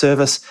been a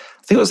service,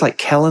 I think it was like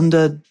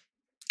calendar.ms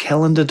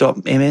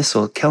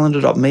or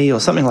calendar.me or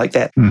something like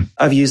that.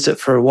 I've used it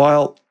for a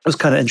while. It was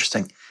kind of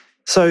interesting.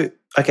 So,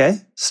 okay,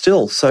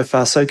 still so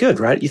far so good,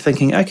 right? You're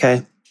thinking,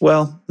 okay,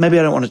 well, maybe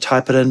I don't want to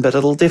type it in, but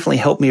it'll definitely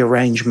help me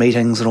arrange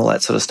meetings and all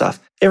that sort of stuff.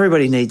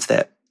 Everybody needs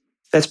that.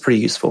 That's pretty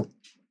useful.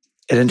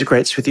 It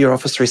integrates with your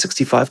Office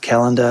 365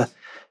 calendar.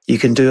 You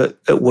can do it.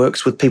 It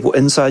works with people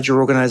inside your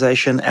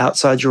organization,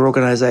 outside your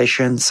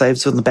organization,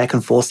 saves them the back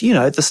and forth.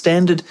 The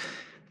standard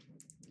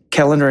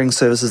calendaring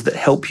services that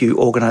help you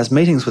organize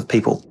meetings with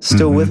people.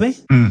 Still with me?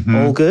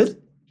 All good?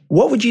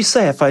 What would you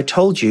say if I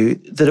told you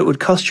that it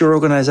would cost your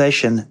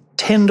organization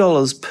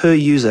 $10 per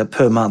user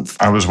per month?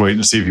 I was waiting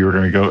to see if you were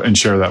going to go and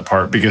share that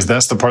part, because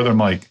that's the part that I'm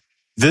like,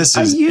 this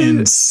is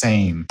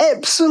insane.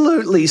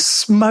 Absolutely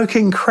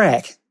smoking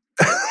crack.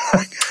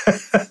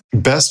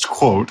 Best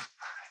quote,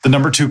 the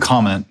number 2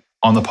 comment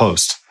on the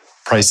post.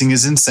 Pricing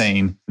is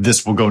insane.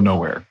 This will go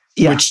nowhere.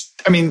 Yeah. Which,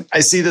 I mean,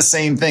 I see the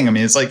same thing. I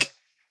mean, it's like,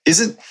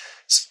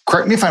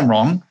 correct me if I'm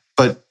wrong,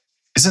 but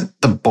isn't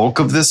the bulk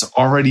of this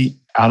already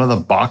out of the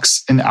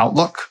box in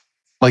Outlook?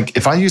 Like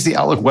if I use the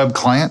Outlook web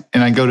client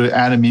and I go to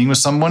add a meeting with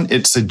someone,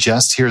 it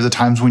suggests here are the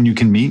times when you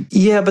can meet.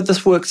 Yeah, but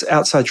this works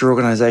outside your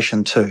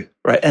organization too,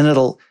 right? And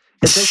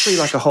it's actually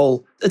like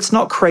it's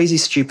not crazy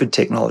stupid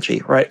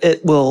technology, right?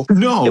 It will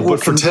but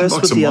for converse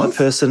 $10 with a the month? other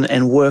person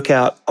and work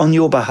out on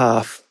your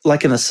behalf,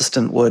 like an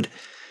assistant would,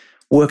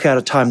 work out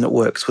a time that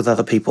works with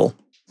other people,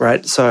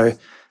 right? So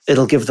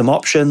it'll give them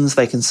options.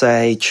 They can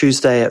say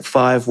Tuesday at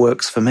 5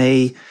 works for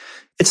me.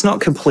 It's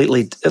not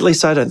completely, at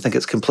least I don't think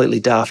it's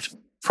completely daft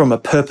from a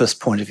purpose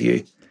point of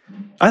view.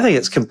 I think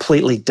it's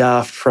completely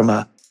daft from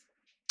a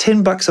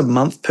 $10 a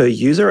month per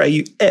user. Are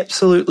you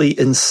absolutely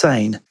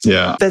insane?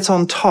 Yeah. That's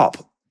on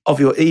top of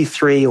your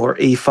E3 or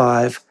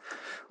E5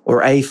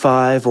 or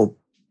A5 or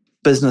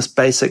Business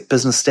Basic,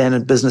 Business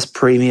Standard, Business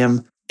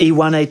Premium,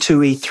 E1,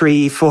 A2,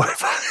 E3,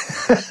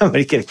 E4. I'm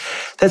only kidding.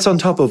 That's on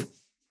top of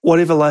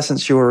whatever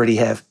license you already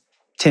have.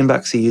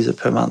 $10 a user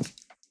per month.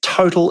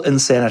 Total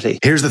insanity.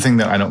 Here's the thing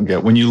that I don't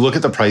get. When you look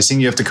at the pricing,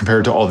 you have to compare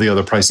it to all the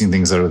other pricing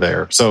things that are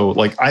there. So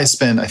like I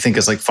think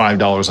it's like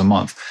 $5 a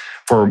month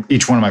for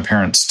each one of my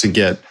parents to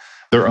get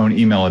their own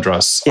email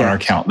address on our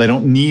account. They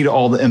don't need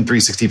all the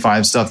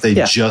M365 stuff. They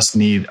just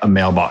need a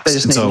mailbox. They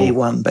just need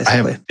E1,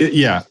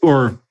 basically.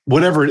 Or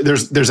whatever.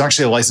 There's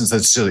actually a license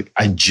that's just like,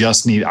 I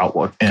just need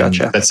Outlook and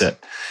that's it.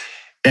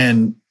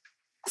 And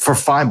for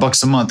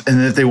 $5 a month,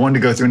 and if they wanted to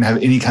go through and have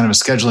any kind of a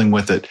scheduling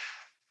with it,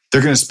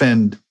 they're going to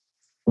spend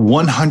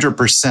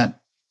 100%.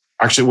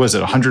 Actually, was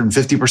it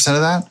 150%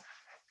 of that?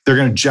 They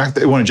want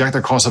to jack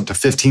their costs up to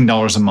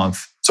 $15 a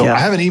month. So I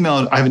have an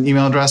email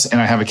address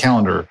and I have a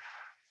calendar,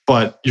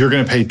 but you're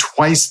going to pay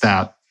twice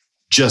that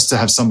just to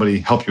have somebody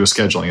help you with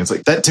scheduling. It's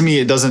like that to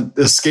me,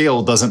 the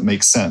scale doesn't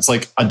make sense.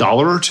 Like $1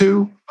 or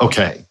 $2,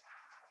 okay.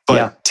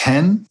 But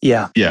 10?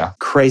 Yeah.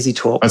 Crazy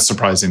talk. That's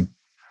surprising.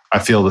 I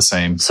feel the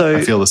same.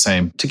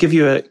 To give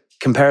you a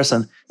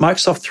comparison,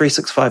 Microsoft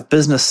 365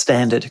 Business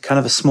Standard, kind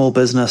of a small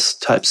business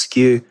type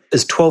SKU,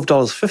 is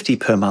 $12.50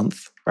 per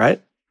month,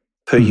 right?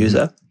 Per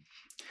user.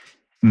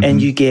 Mm-hmm.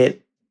 And you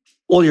get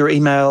all your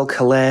email,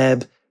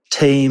 Collab,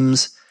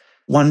 Teams,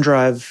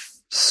 OneDrive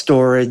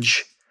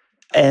storage,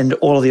 and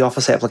all of the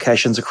Office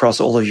applications across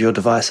all of your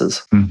devices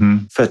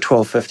for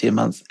 $12.50 a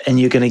month. And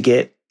you're going to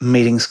get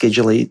meeting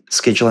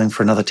scheduling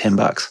for another $10.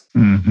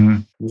 Mm-hmm.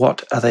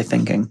 What are they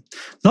thinking?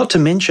 Not to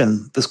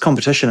mention there's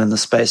competition in the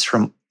space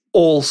from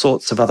all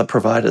sorts of other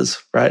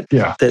providers, right?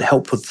 Yeah. That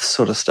help with this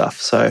sort of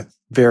stuff. So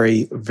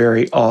very,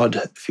 very odd,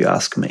 if you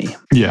ask me.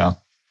 Yeah.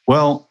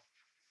 Well,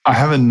 I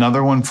have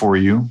another one for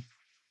you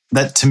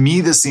that to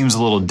me, this seems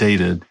a little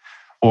dated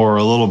or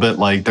a little bit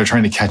like they're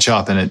trying to catch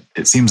up and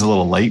it seems a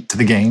little late to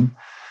the game.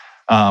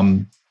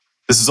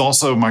 This is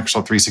also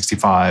Microsoft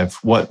 365.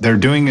 What they're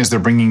doing is they're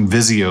bringing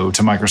Visio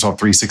to Microsoft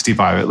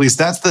 365. At least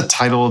that's the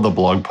title of the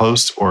blog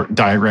post, or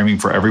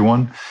diagramming for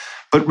everyone.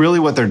 But really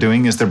what they're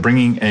doing is they're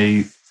bringing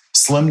a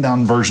slimmed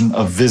down version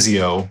of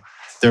Visio.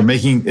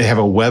 They have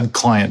a web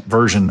client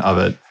version of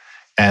it,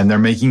 and they're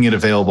making it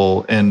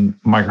available in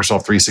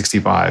Microsoft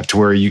 365 to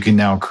where you can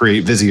now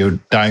create Visio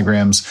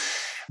diagrams.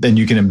 Then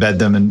you can embed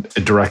them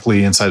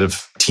directly inside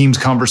of Teams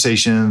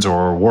conversations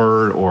or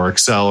Word or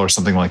Excel or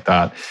something like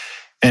that.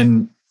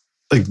 And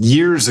like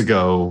years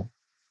ago,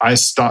 I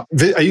used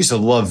to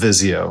love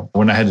Visio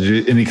when I had to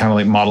do any kind of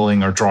like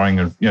modeling or drawing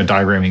or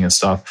diagramming and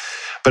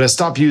stuff. But I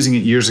stopped using it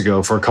years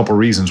ago for a couple of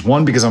reasons.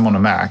 One, because I'm on a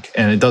Mac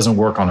and it doesn't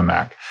work on a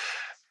Mac.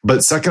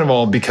 But second of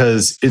all,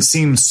 because it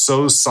seemed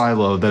so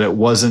siloed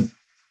that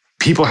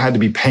people had to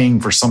be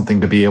paying for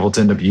something to be able to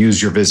end up use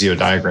your Visio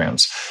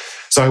diagrams.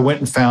 So I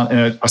went and found,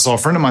 and I saw a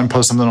friend of mine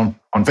post something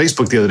on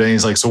Facebook the other day. And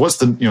he's like, so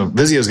what's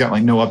Visio's got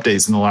like no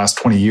updates in the last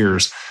 20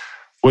 years.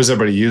 What is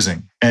everybody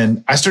using?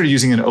 And I started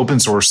using an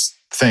open source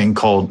thing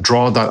called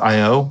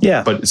draw.io,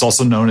 but it's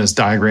also known as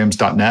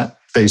diagrams.net.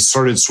 They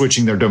started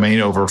switching their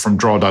domain over from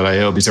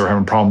draw.io because they were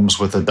having problems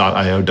with the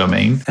 .io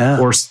domain,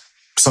 or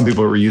some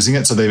people were using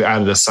it. So they've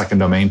added a second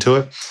domain to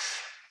it.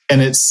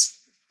 And it's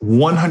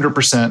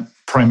 100%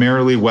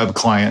 primarily web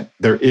client.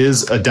 There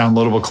is a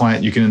downloadable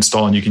client you can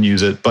install and you can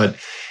use it, but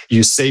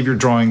you save your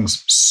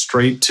drawings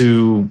straight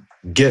to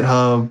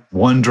GitHub,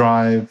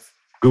 OneDrive,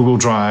 Google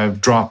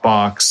Drive,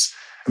 Dropbox.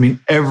 I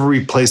mean,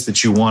 every place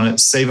that you want it,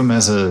 save them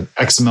as an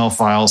XML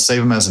file,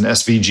 save them as an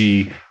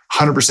SVG,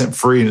 100%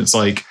 free. And it's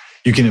like,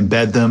 you can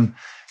embed them.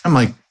 I'm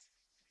like,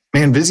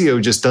 man, Visio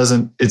just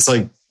doesn't, it's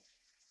like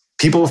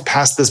people have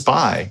passed this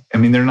by. I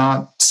mean,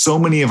 so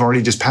many have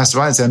already just passed it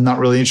by and said, I'm not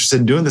really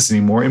interested in doing this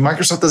anymore. And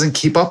Microsoft doesn't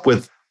keep up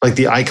with like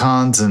the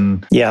icons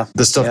and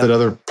the stuff that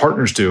other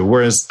partners do.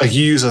 Whereas like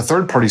you use a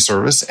third-party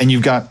service and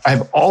I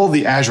have all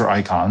the Azure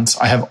icons.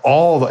 I have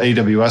all the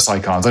AWS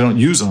icons. I don't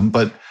use them,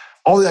 but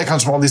all the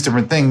icons from all these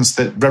different things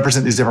that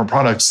represent these different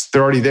products,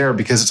 they're already there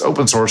because it's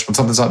open source. When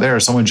something's not there,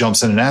 someone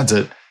jumps in and adds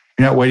it.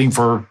 You're not waiting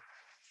for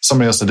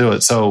somebody else to do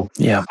it. So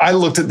I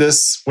looked at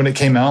this when it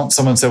came out.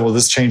 Someone said, well,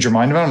 this changed your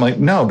mind about it? I'm like,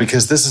 no,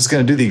 because this is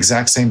going to do the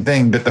exact same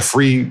thing that the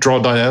free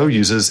draw.io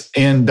uses,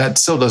 and that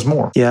still does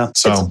more. Yeah.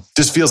 So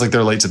just feels like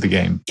they're late to the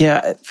game.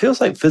 Yeah, it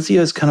feels like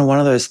Visio is kind of one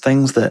of those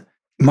things that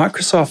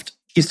Microsoft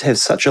used to have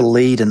such a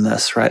lead in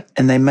this, right?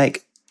 And they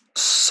make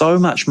so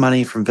much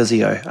money from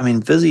Visio. I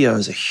mean, Visio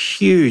is a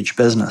huge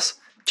business.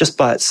 Just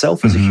by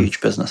itself is a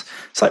huge business.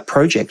 It's like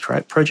Project,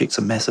 right? Project's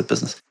a massive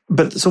business.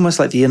 But it's almost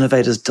like the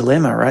innovator's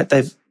dilemma, right?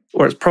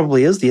 Or it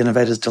probably is the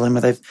innovator's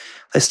dilemma.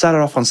 They started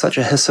off on such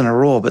a hiss and a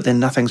roar, but then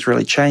nothing's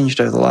really changed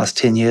over the last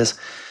 10 years.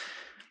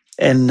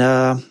 And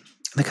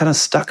they're kind of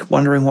stuck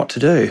wondering what to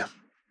do.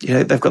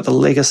 They've got the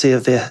legacy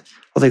of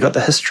they've got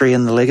the history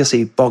and the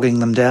legacy bogging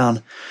them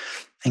down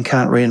and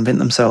can't reinvent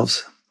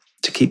themselves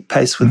to keep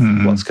pace with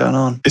what's going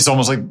on. It's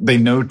almost like they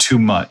know too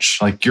much.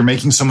 Like, you're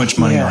making so much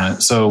money on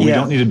it, so we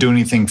don't need to do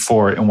anything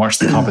for it and watch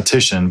the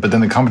competition. But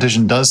then the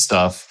competition does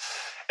stuff,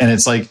 and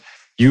it's like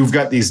you've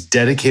got these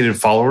dedicated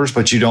followers,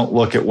 but you don't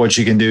look at what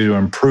you can do to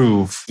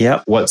improve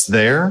what's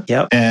there.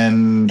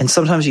 And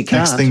sometimes you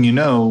can't. Next thing you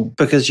know,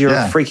 because you're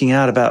freaking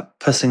out about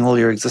pissing all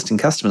your existing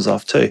customers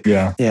off too.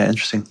 Yeah,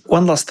 interesting.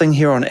 One last thing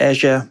here on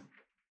Azure,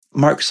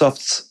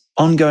 Microsoft's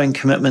ongoing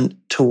commitment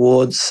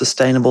towards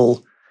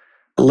sustainable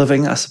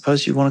living, I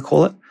suppose you want to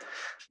call it.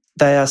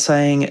 They are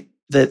saying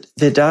that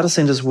their data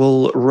centers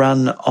will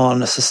run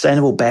on a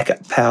sustainable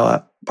backup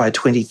power by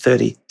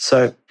 2030.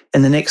 So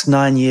in the next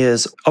 9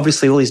 years,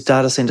 obviously all these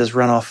data centers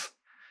run off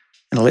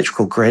an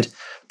electrical grid,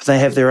 but they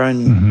have their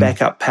own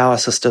backup power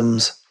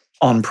systems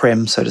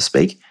on-prem, so to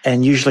speak.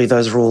 And usually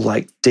those are all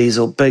like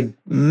diesel,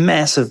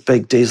 massive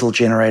diesel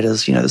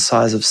generators, the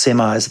size of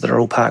semis that are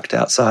all parked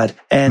outside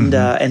and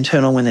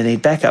turn on when they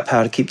need backup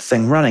power to keep the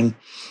thing running.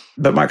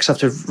 But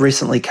Microsoft have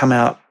recently come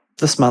out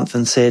this month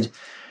and said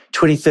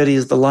 2030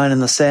 is the line in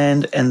the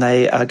sand, and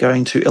they are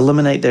going to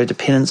eliminate their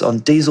dependence on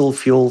diesel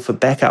fuel for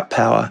backup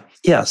power.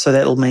 Yeah, so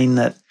that'll mean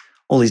that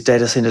all these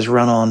data centers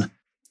run on,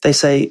 they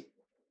say,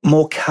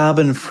 more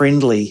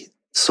carbon-friendly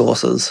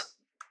sources,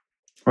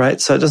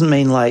 right? So it doesn't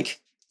mean like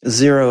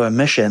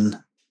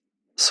zero-emission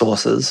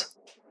sources.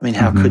 I mean,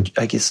 how could,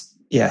 I guess,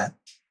 they'd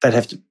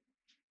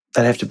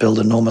have to build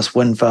enormous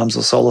wind farms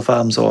or solar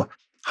farms or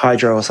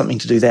hydro or something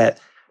to do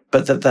that.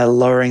 But that they're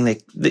lowering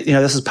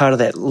this is part of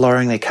that,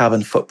 lowering their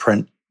carbon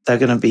footprint. They're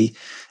going to be,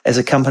 as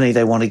a company,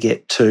 they want to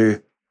get to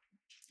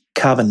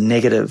carbon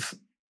negative,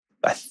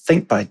 I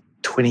think by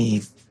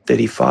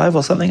 2035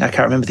 or something. I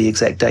can't remember the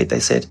exact date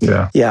they said.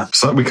 Yeah.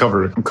 So we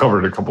covered it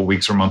a couple of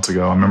weeks or months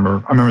ago. I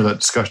remember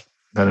that discussion,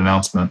 that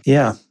announcement.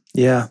 Yeah.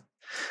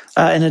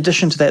 In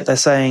addition to that, they're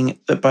saying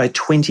that by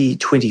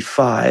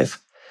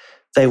 2025,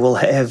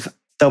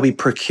 they'll be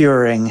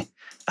procuring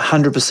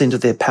 100%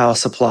 of their power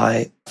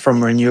supply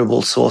from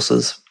renewable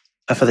sources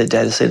for their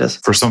data centers.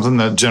 For something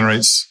that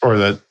generates or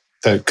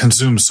that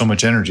consumes so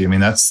much energy. I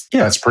mean, that's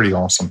pretty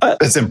awesome.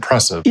 It's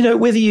impressive.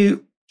 Wherever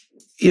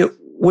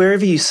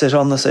you sit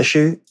on this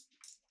issue,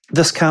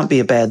 this can't be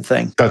a bad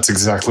thing. That's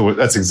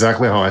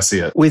exactly how I see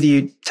it. Whether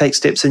you take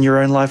steps in your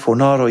own life or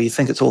not, or you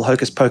think it's all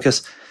hocus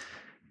pocus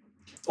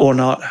or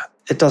not,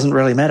 it doesn't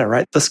really matter,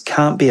 right? This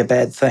can't be a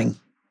bad thing,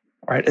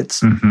 right?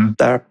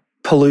 They're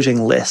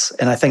polluting less.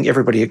 And I think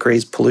everybody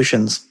agrees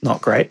pollution's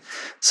not great.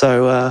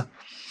 So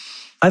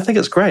I think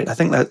it's great. I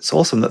think that's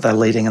awesome that they're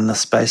leading in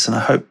this space. And I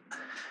hope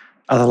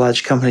other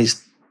large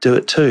companies do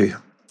it too.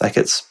 Like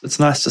it's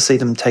nice to see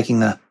them taking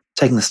the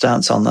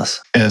stance on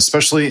this. And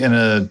especially in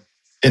an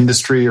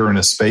industry or in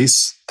a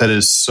space that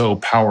is so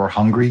power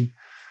hungry,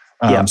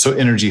 so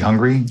energy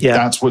hungry. Yeah.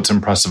 That's what's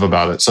impressive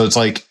about it. So it's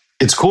like,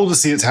 it's cool to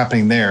see it's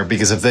happening there,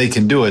 because if they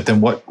can do it,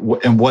 then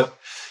what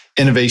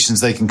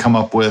innovations they can come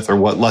up with, or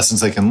what lessons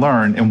they can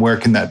learn, and where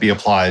can that be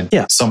applied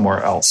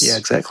somewhere else? Yeah,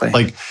 exactly.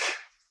 Like,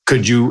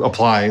 could you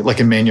apply,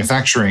 like in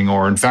manufacturing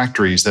or in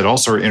factories that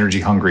also are energy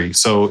hungry?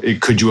 So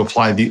could you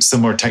apply the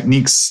similar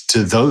techniques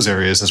to those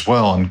areas as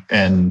well?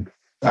 And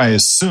I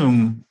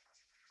assume,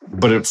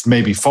 but it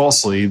may be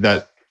falsely,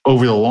 that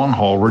over the long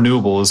haul,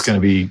 renewable is going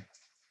to be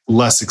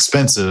less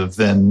expensive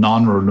than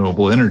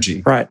non-renewable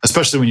energy. Right.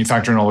 Especially when you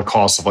factor in all the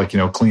costs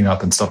of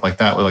cleanup and stuff like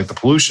that, with the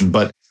pollution.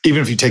 But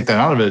even if you take that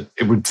out of it,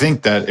 it would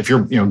think that if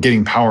you're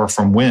getting power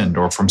from wind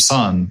or from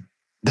sun,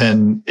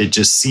 then it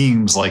just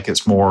seems like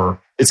it's going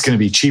to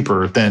be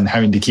cheaper than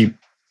having to keep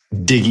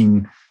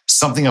digging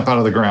something up out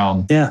of the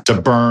ground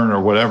to burn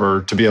or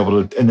whatever to be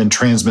able to, and then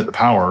transmit the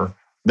power.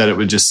 That it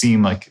would just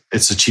seem like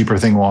it's a cheaper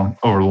thing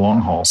over the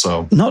long haul.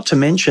 So, not to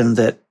mention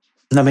that,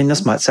 I mean,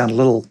 this might sound a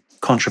little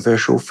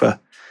controversial for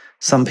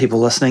some people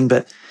listening,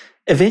 but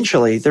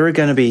eventually there are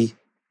going to be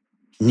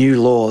new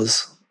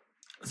laws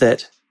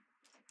that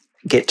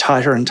get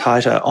tighter and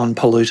tighter on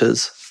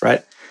polluters,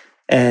 right?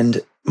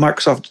 And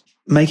Microsoft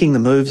making the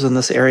moves in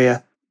this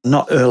area,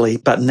 not early,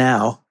 but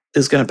now,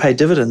 is going to pay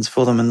dividends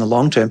for them in the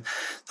long term.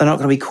 They're not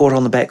going to be caught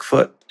on the back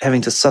foot,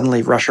 having to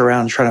suddenly rush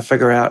around trying to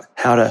figure out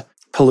how to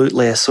pollute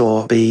less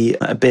or be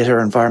a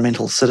better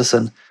environmental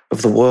citizen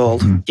of the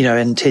world,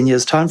 in 10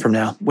 years' time from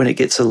now, when it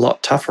gets a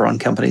lot tougher on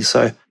companies.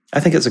 So I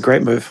think it's a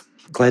great move.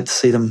 Glad to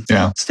see them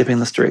stepping in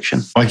this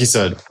direction. Like you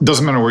said, it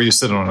doesn't matter where you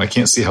sit on it. I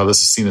can't see how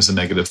this is seen as a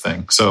negative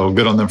thing. So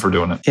good on them for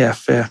doing it. Yeah,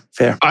 fair.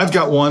 I've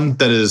got one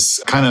that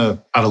is kind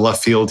of out of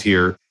left field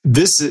here.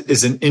 This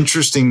is an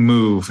interesting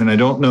move, and I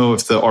don't know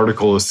if the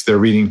article is they're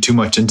reading too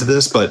much into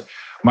this, but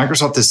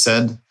Microsoft has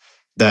said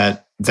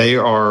that they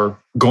are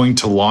going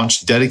to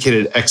launch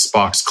dedicated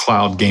Xbox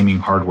cloud gaming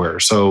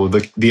hardware. So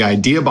the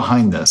idea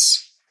behind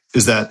this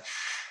is that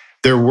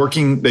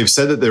they've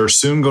said that they're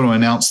soon going to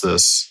announce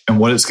this. And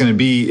what it's going to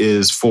be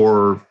is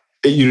for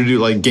you to do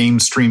like game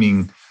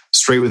streaming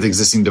straight with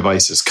existing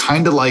devices,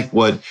 kind of like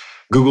what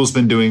Google's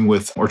been doing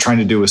or trying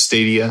to do with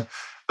Stadia.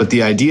 But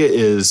the idea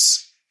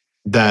is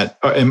that,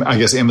 and I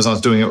guess Amazon's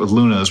doing it with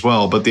Luna as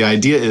well. But the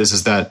idea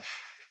is that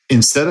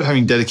instead of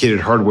having dedicated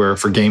hardware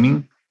for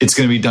gaming, it's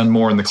going to be done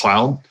more in the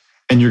cloud.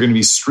 And you're going to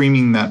be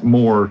streaming that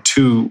more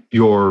to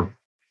your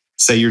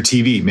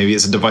TV. Maybe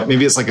it's a device,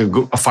 maybe it's like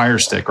a Fire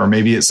Stick, or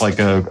maybe it's like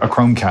a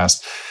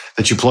Chromecast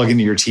that you plug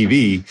into your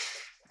TV.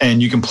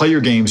 And you can play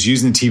your games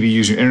using the TV,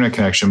 using your internet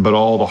connection, but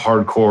all the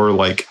hardcore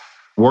like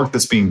work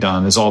that's being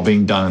done is all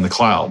being done in the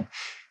cloud.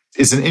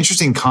 It's an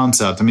interesting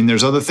concept. I mean,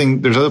 there's other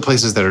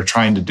places that are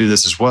trying to do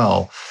this as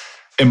well.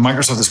 And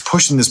Microsoft is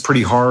pushing this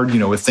pretty hard,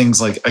 with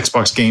things like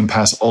Xbox Game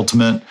Pass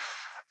Ultimate,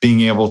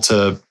 being able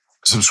to,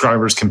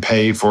 subscribers can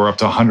pay for up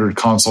to 100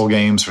 console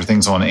games for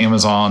things on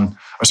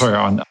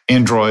on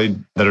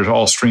Android that are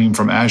all streamed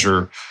from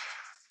Azure.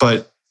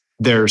 But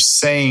they're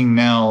saying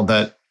now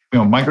that,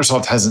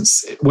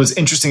 Microsoft what's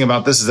interesting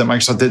about this is that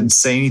Microsoft didn't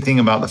say anything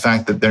about the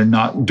fact that they're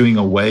not doing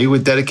away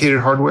with dedicated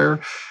hardware.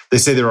 They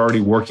say they're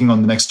already working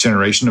on the next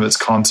generation of its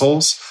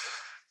consoles,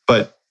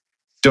 but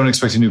don't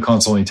expect a new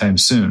console anytime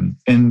soon.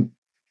 And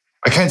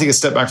I kind of take a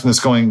step back from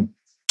this going,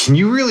 can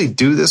you really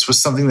do this with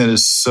something that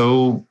is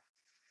so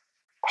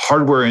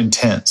hardware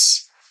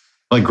intense,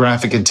 like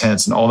graphic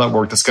intense and all that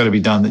work that's got to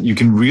be done, that you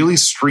can really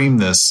stream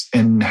this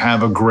and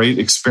have a great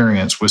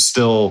experience with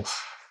still,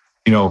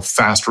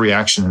 fast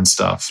reaction and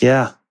stuff?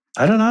 Yeah,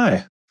 I don't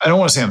know. I don't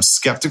want to say I'm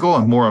skeptical.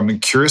 I'm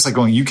curious, like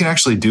going, you can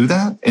actually do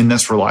that and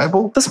that's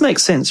reliable? This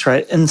makes sense,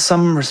 right? In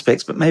some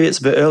respects, but maybe it's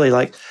a bit early.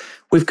 Like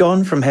we've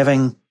gone from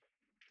having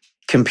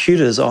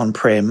computers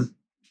on-prem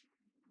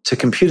to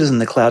computers in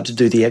the cloud to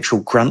do the actual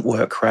grunt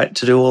work, right?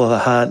 To do all of the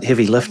hard,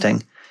 heavy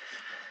lifting.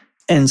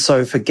 And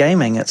so for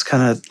gaming, it's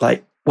kind of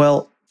like,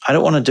 well, I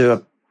don't want to do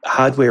a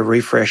hardware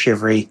refresh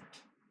every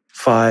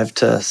 5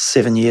 to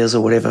 7 years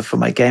or whatever for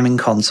my gaming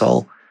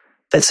console.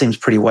 That seems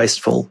pretty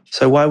wasteful.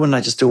 So why wouldn't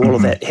I just do all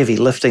of that heavy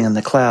lifting in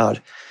the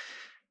cloud?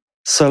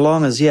 So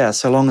long as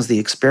the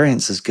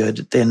experience is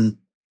good, then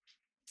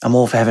I'm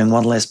all for having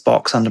one less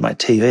box under my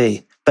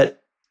TV.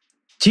 But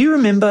do you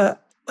remember,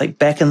 like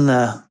back in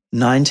the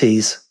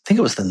 90s, I think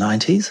it was the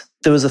 90s,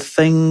 there was a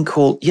thing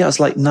called, it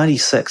was like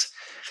 96.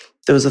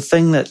 There was a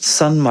thing that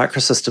Sun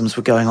Microsystems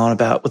were going on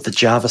about with the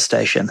Java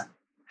Station.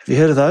 Have you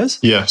heard of those?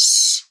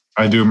 Yes,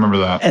 I do remember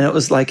that. And it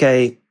was like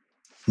a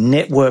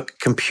network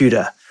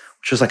computer,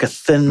 which was like a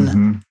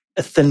thin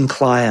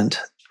client,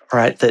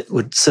 right, that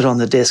would sit on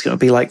the desk. It would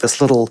be like this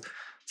little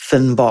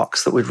thin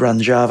box that would run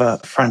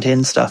Java front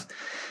end stuff,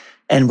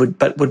 and would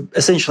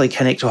essentially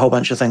connect to a whole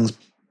bunch of things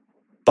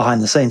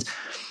behind the scenes.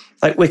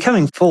 Like we're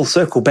coming full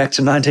circle back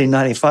to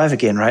 1995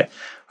 again, right?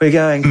 We're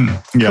going,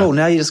 cool,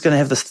 now you're just going to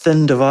have this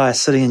thin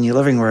device sitting in your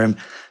living room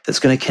that's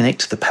going to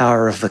connect to the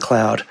power of the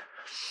cloud.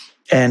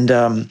 And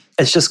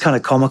it's just kind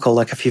of comical.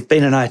 Like if you've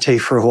been in IT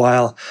for a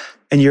while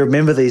and you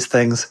remember these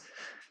things,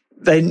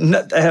 they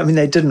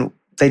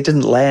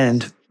didn't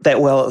land that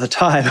well at the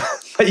time,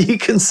 but you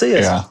can see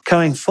us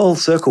coming full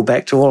circle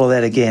back to all of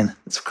that again.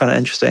 It's kind of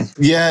interesting.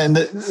 Yeah, and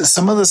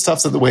some of the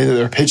stuff, that the way that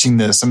they're pitching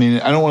this, I mean,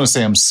 I don't want to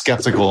say I'm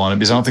skeptical on it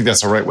because I don't think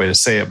that's the right way to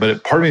say it,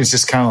 but part of me is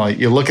just kind of like,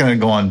 you're looking at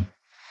it going,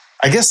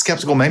 I guess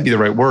skeptical might be the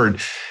right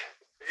word.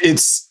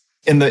 It's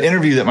in the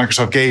interview that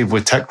Microsoft gave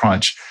with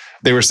TechCrunch,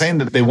 they were saying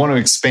that they want to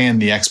expand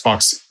the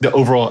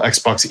overall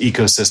Xbox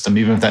ecosystem,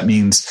 even if that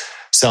means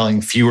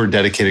selling fewer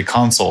dedicated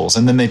consoles.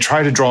 And then they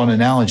try to draw an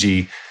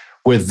analogy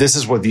with this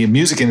is what the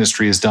music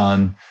industry has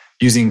done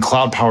using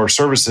cloud power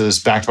services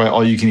backed by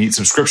all-you-can-eat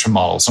subscription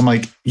models. So I'm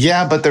like,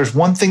 yeah, but there's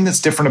one thing that's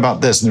different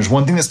about this, and there's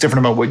one thing that's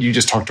different about what you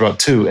just talked about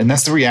too, and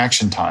that's the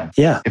reaction time.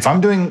 Yeah. If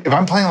I'm playing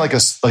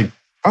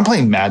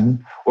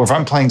Madden, or if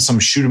I'm playing some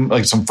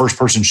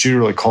first-person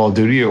shooter like Call of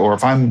Duty, or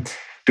if I'm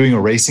doing a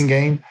racing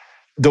game,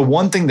 the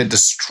one thing that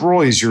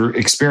destroys your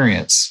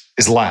experience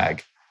is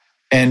lag.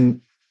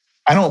 And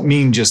I don't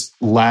mean just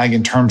lag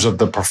in terms of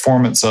the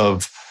performance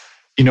of,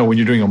 when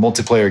you're doing a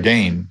multiplayer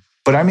game,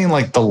 but I mean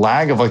like the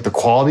lag of like the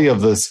quality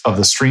of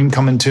the stream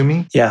coming to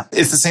me. Yeah.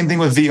 It's the same thing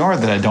with VR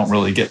that I don't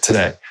really get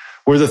today.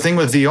 Where the thing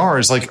with VR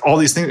is like all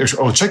these things,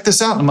 oh, check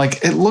this out. And I'm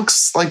like, it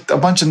looks like a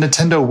bunch of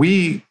Nintendo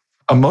Wii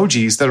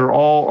emojis that are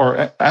all,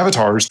 or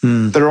avatars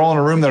that are all in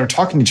a room that are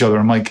talking to each other.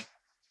 I'm like,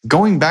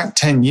 going back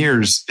 10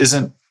 years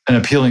isn't an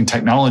appealing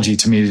technology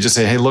to me to just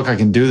say, hey, look, I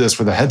can do this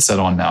with a headset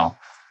on now.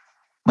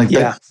 Like,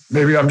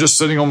 maybe I'm just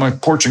sitting on my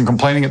porch and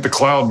complaining at the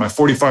cloud, my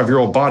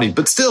 45-year-old body.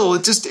 But still,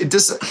 it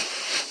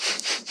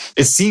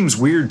seems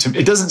weird to me.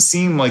 It doesn't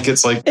seem like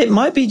it's like... It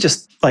might be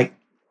just like,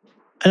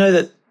 I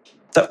know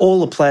that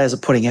all the players are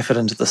putting effort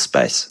into this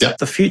space. Yeah.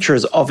 The future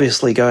is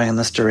obviously going in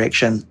this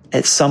direction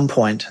at some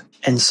point.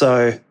 And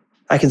so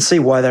I can see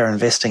why they're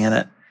investing in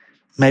it.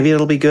 Maybe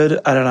it'll be good.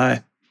 I don't know.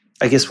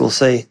 I guess we'll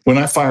see. When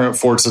I fire up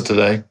Forza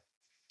today,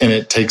 and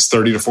it takes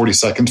 30 to 40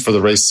 seconds for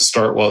the race to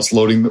start while it's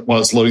loading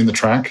the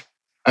track,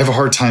 I have a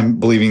hard time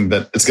believing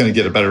that it's going to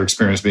get a better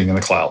experience being in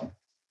the cloud.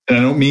 And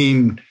I don't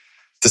mean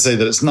to say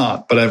that it's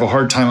not, but I have a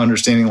hard time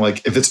understanding,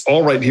 like, if it's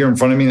all right here in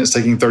front of me and it's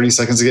taking 30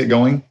 seconds to get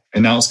going,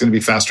 and now it's going to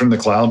be faster in the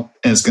cloud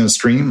and it's going to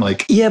stream,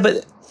 like... Yeah,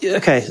 but,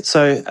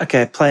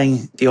 okay,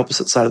 playing the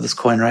opposite side of this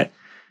coin, right?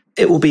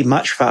 It will be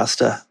much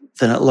faster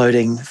than it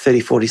loading 30,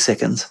 40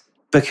 seconds,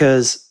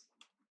 because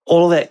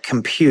all of that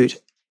compute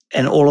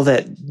and all of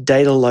that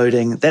data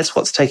loading, that's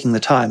what's taking the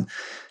time.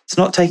 It's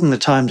not taking the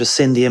time to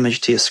send the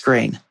image to your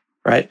screen,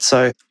 right?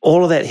 So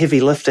all of that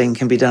heavy lifting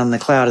can be done in the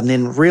cloud, and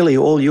then really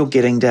all you're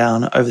getting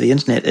down over the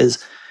internet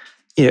is,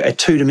 a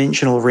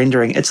two-dimensional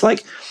rendering. It's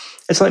like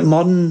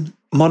modern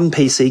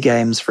PC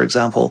games, for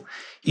example.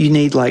 You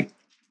need like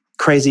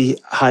crazy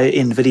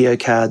high-end video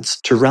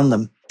cards to run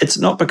them. It's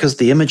not because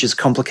the image is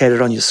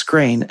complicated on your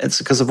screen. It's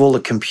because of all the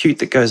compute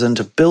that goes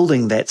into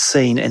building that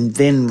scene and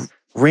then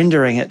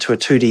rendering it to a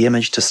 2D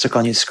image to stick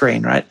on your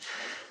screen, right?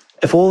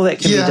 If all of that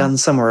can be done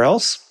somewhere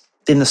else,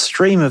 then the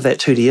stream of that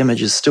 2D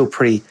image is still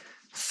pretty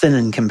thin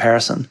in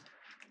comparison.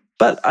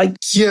 But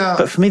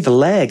for me, the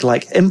lag,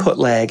 like input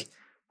lag,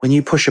 when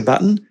you push a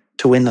button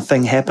to when the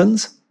thing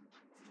happens,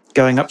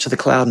 going up to the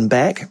cloud and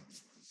back,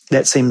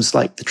 that seems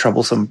like the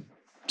troublesome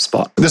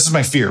spot. This is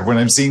my fear. When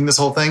I'm seeing this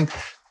whole thing,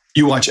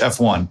 you watch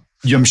F1.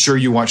 I'm sure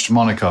you watched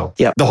Monaco.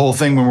 Yeah. The whole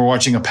thing when we're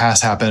watching a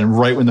pass happen, and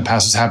right when the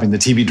pass is happening, the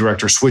TV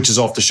director switches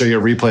off to show you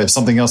a replay of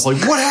something else.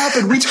 Like, what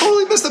happened? We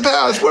totally missed the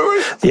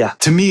pass. Yeah.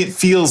 To me, it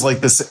feels like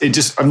this.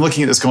 I'm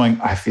looking at this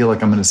going, I feel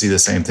like I'm going to see the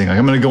same thing. Like,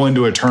 I'm going to go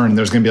into a turn.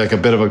 There's going to be like a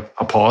bit of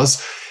a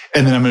pause.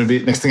 And then I'm going to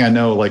be, next thing I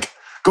know, like,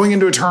 going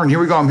into a turn, here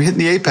we go, I'm hitting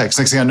the apex.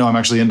 Next thing I know, I'm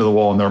actually into the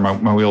wall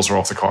and my wheels are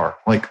off the car.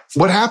 Like,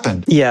 what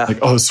happened? Yeah. Like,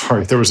 oh,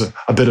 sorry, there was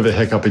a bit of a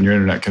hiccup in your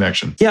internet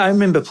connection. Yeah, I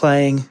remember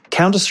playing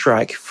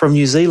Counter-Strike from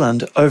New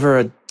Zealand over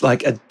a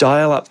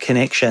dial-up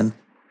connection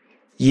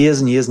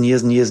years and years and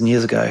years and years and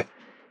years ago.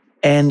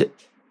 And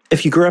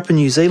if you grew up in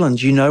New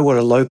Zealand, you know what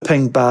a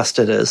low-ping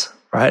bastard is,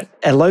 right?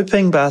 A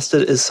low-ping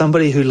bastard is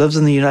somebody who lives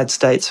in the United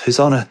States who's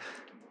on a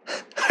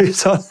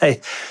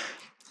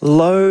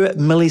low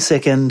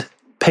millisecond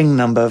ping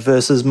number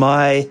versus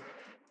my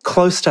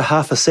close to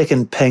half a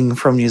second ping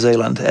from New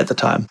Zealand at the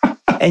time.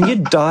 And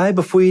you'd die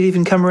before you'd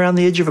even come around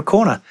the edge of a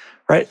corner,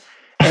 right?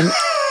 And,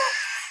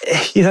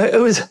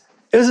 it was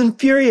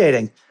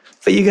infuriating,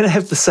 but you're going to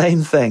have the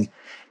same thing.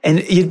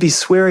 And you'd be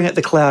swearing at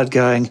the cloud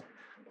going,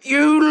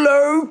 "You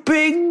low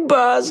ping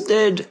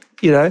bastard,"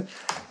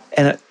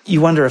 and you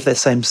wonder if that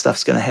same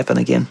stuff's going to happen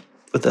again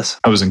with this.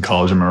 I was in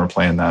college. I remember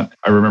playing that.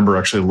 I remember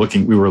actually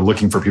we were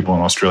looking for people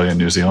in Australia and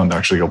New Zealand to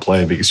actually go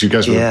play because you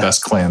guys were the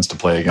best clans to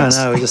play against.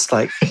 I know, just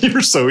like... You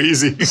were so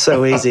easy.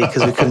 So easy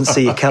because we couldn't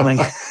see you coming.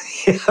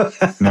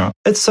 No.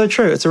 It's so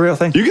true. It's a real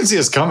thing. You can see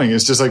us coming.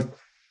 It's just like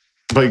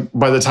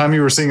by the time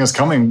you were seeing us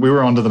coming, we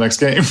were on to the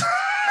next game.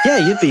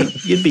 Yeah,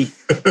 you'd be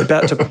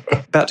about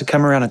to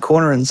come around a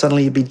corner and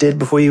suddenly you'd be dead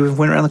before you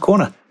went around the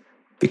corner.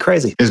 It'd be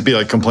crazy. It'd be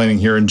like complaining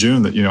here in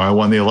June that, I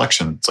won the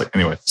election. It's like,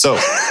 anyway, so...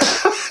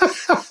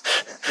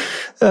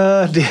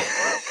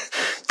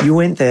 You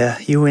went there.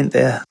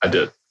 I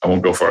did. I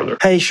won't go farther.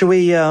 Hey, should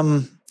we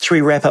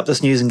wrap up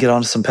this news and get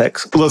on to some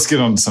picks? Let's get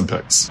on to some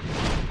picks.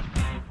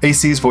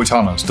 AC's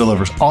Voitanos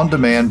delivers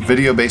on-demand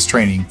video-based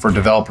training for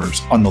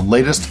developers on the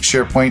latest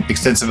SharePoint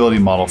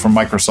extensibility model from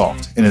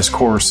Microsoft in his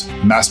course,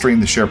 Mastering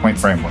the SharePoint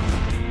Framework.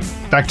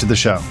 Back to the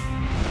show.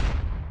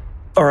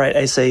 All right,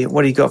 AC,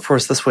 what do you got for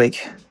us this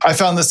week? I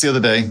found this the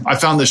other day. I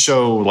found this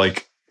show,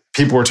 like,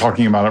 people were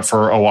talking about it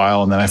for a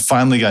while, and then I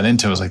finally got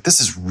into it. I was like, this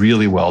is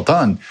really well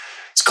done.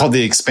 It's called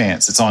The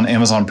Expanse. It's on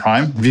Amazon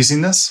Prime. Have you seen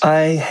this?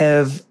 I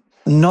have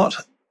not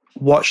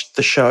watched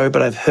the show,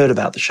 but I've heard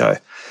about the show.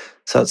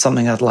 So it's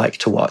something I'd like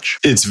to watch.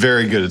 It's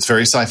very good. It's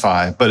very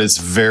sci-fi, but it's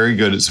very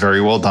good. It's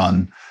very well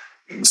done.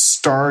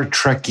 Star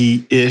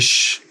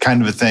Trek-y-ish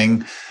kind of a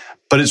thing.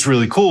 But it's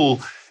really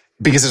cool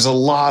because there's a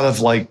lot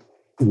of like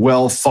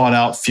well thought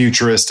out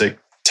futuristic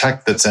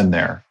tech that's in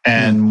there.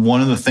 And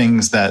one of the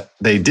things that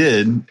they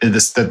did,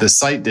 that this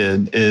site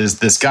did, is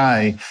this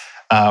guy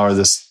or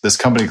this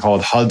company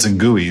called Huds and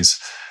GUIs,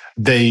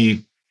 they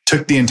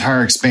took the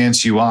entire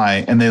Expanse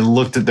UI and they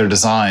looked at their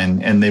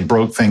design and they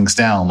broke things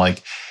down.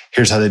 Like,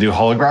 here's how they do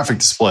holographic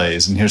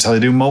displays, and here's how they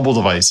do mobile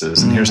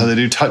devices, and here's how they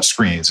do touch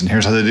screens, and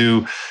here's how they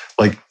do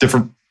like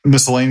different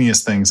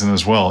miscellaneous things in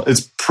as well.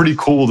 It's pretty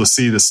cool to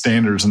see the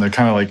standards, and they're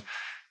kind of like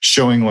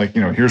showing like,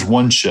 here's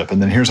one ship,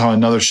 and then here's how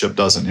another ship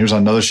does it, and here's how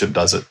another ship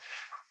does it.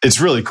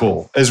 It's really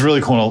cool. It's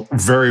really cool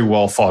and very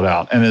well thought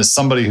out. And as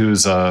somebody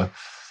who's, I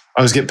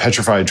always get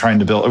petrified trying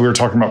to build, we were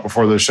talking about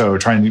before the show,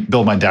 trying to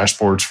build my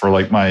dashboards for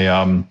like my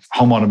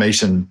home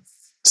automation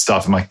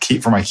stuff and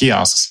for my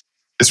kiosks.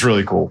 It's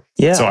really cool.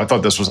 Yeah. So I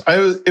thought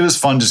it was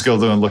fun just to go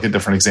through and look at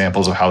different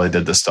examples of how they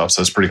did this stuff.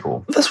 So it's pretty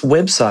cool. This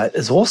website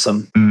is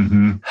awesome.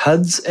 Mm-hmm.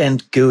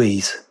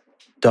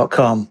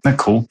 hudsandguis.com. Isn't that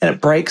cool? And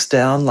it breaks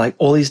down like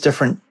all these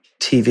different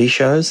TV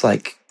shows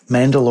like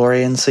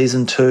Mandalorian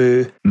Season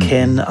 2,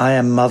 Ken, I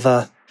Am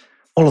Mother,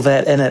 all of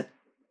that. And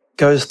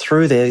goes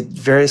through their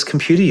various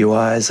computer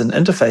UIs and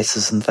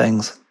interfaces and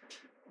things.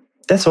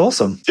 That's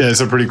awesome. Yeah, it's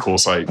a pretty cool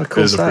site. A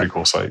pretty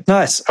cool site.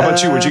 Nice. How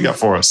about you? What you got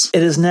for us?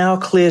 It is now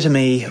clear to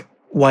me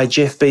why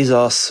Jeff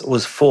Bezos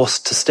was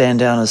forced to stand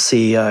down as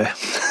CEO.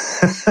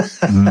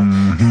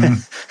 Mm-hmm.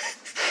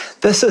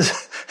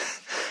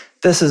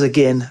 This is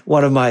again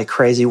one of my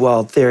crazy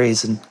wild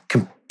theories and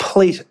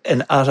complete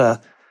and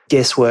utter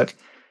guesswork.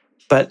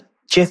 But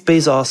Jeff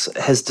Bezos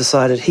has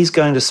decided he's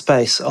going to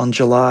space on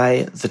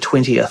July the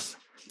 20th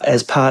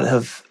as part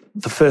of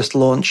the first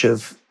launch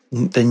of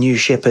the New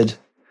Shepard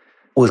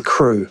with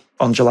Crew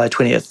on July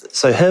 20th.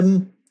 So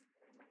him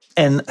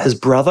and his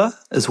brother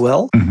as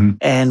well,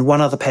 and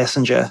one other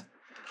passenger.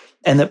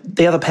 And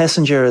the other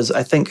passenger is,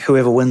 I think,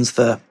 whoever wins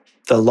the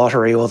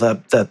lottery or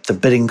the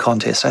bidding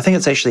contest. I think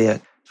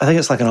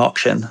it's like an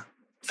auction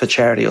for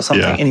charity or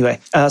something. Yeah. Anyway,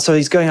 so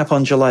he's going up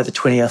on July the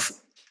 20th.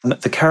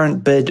 The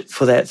current bid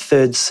for that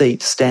third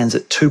seat stands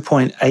at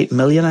 $2.8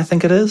 million, I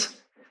think it is.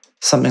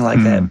 Something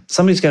like that.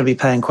 Somebody's going to be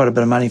paying quite a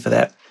bit of money for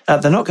that.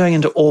 They're not going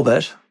into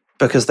orbit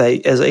because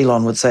they, as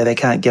Elon would say, they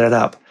can't get it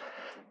up.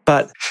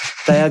 But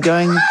they are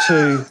going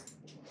to...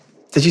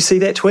 Did you see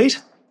that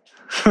tweet?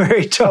 Where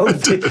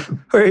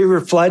he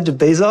replied to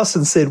Bezos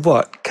and said,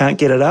 what, can't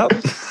get it up?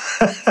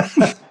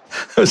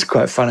 It was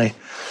quite funny.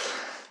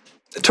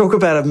 Talk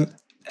about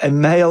a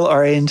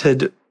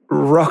male-oriented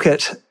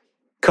rocket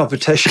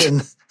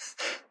competition,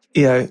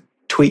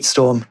 tweet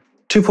storm.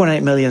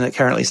 2.8 million it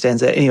currently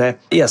stands at. Anyway,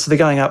 yeah, so they're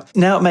going up.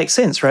 Now it makes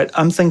sense, right?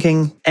 I'm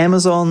thinking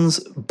Amazon's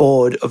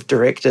board of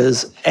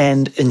directors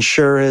and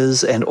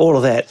insurers and all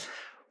of that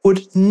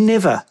would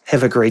never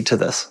have agreed to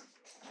this,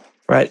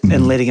 right?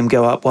 And letting him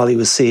go up while he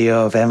was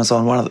CEO of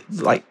Amazon, one of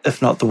the,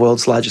 if not the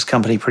world's largest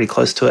company, pretty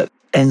close to it.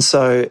 And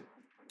so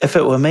if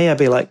it were me, I'd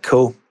be like,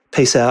 cool,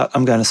 peace out,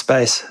 I'm going to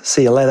space.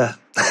 See you later.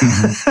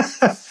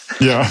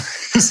 Yeah.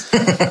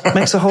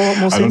 Makes a whole lot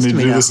more sense to me. I don't need to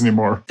do now. this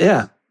anymore.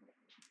 Yeah.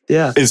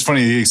 Yeah. It's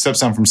funny, he steps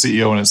down from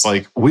CEO and it's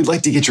like, we'd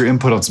like to get your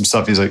input on some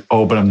stuff. He's like,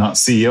 oh, but I'm not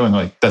CEO. And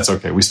like, that's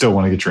okay. We still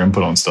want to get your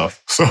input on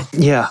stuff. So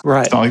yeah,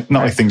 right. It's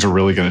not like things are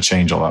really going to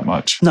change all that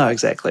much. No,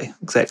 exactly.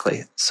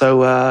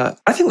 So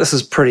I think this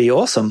is pretty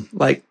awesome.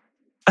 I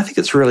think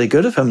it's really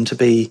good of him to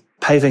be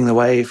paving the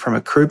way from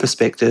a crew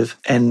perspective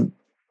and,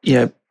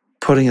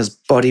 putting his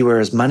body where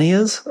his money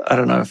is. I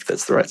don't know if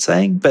that's the right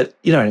saying, but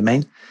you know what I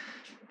mean?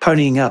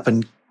 Ponying up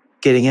and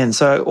getting in.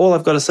 So all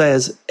I've got to say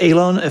is,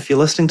 Elon, if you're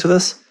listening to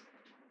this,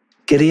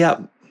 giddy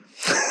up.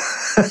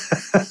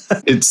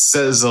 It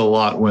says a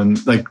lot when,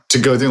 to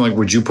go through,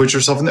 would you put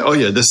yourself in there? Oh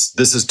yeah, this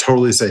is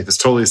totally safe. It's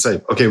totally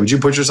safe. Okay, would you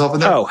put yourself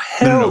in there? Oh,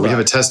 hell no. We have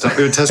a test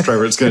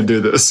driver that's going to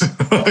do this.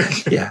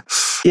 Yeah,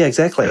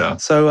 exactly. Yeah.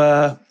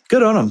 So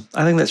good on him.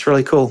 I think that's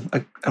really cool.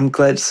 I'm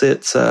glad to see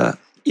it's,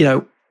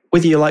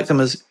 whether you like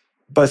them as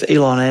both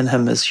Elon and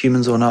him as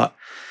humans or not,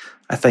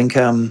 I think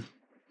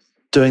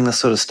doing this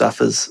sort of stuff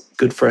is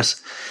good for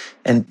us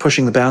and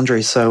pushing the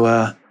boundaries. So,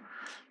 I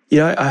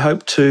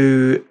hope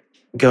to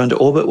go into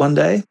orbit one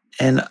day,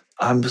 and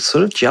I'm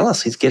sort of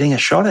jealous he's getting a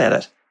shot at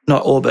it.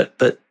 Not orbit,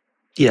 but,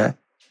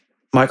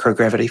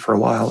 microgravity for a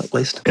while at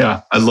least.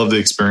 Yeah, I love the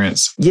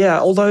experience. Yeah,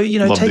 although,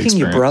 taking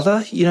your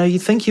brother, you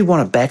think you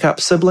want a backup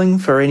sibling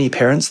for any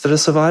parents that are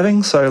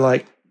surviving. So,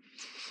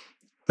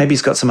 maybe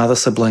he's got some other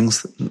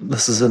siblings.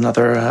 This is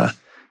another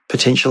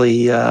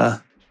potentially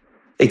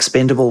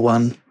expendable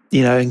one,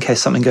 in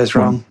case something goes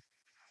wrong.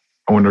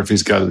 I wonder if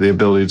he's got the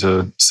ability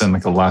to send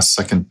a last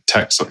second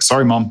text.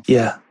 Sorry, Mom.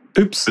 Yeah.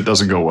 Oops. It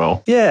doesn't go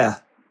well. Yeah.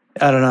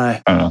 I don't know.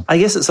 I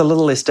guess it's a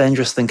little less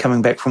dangerous than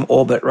coming back from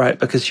orbit, right?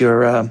 Because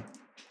you're,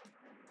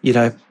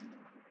 you're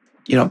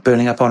not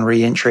burning up on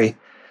re-entry.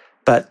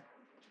 But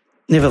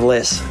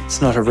nevertheless,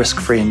 it's not a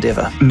risk-free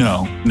endeavor.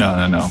 No,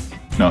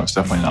 it's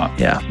definitely not.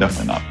 Yeah.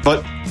 Definitely not.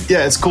 But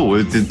yeah, it's cool.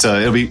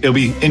 It'll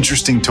be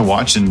interesting to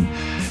watch, and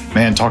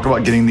man, talk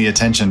about getting the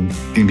attention,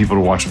 getting people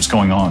to watch what's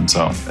going on.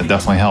 So it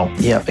definitely helped.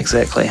 Yeah,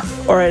 exactly.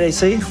 All right,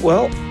 AC.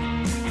 Well,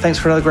 thanks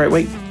for another great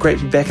week. Great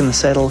to be back in the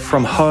saddle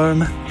from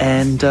home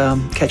and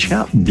catching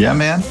up. Yeah,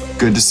 man.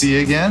 Good to see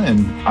you again,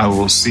 and I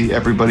will see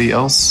everybody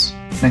else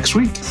next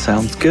week.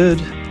 Sounds good.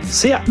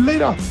 See ya.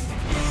 Later.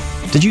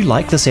 Did you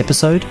like this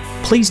episode?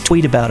 Please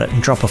tweet about it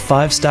and drop a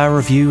 5-star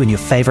review in your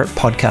favorite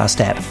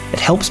podcast app. It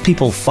helps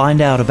people find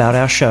out about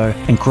our show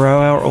and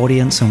grow our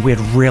audience, and we'd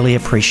really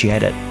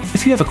appreciate it.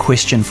 If you have a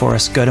question for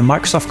us, go to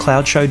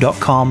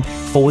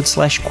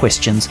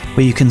microsoftcloudshow.com/questions,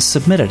 where you can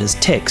submit it as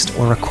text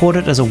or record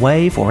it as a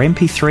WAV or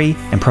MP3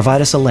 and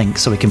provide us a link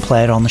so we can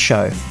play it on the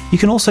show. You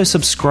can also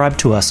subscribe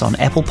to us on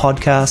Apple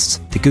Podcasts,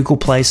 the Google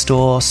Play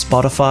Store,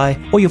 Spotify,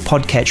 or your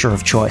podcatcher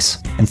of choice.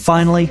 And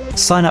finally,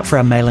 sign up for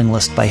our mailing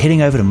list by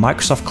heading over to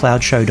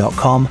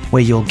microsoftcloudshow.com,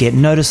 where you'll get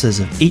notices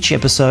of each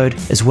episode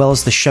as well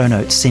as the show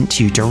notes sent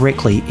to you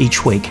directly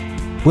each week.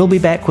 We'll be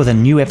back with a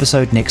new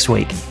episode next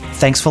week.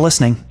 Thanks for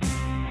listening.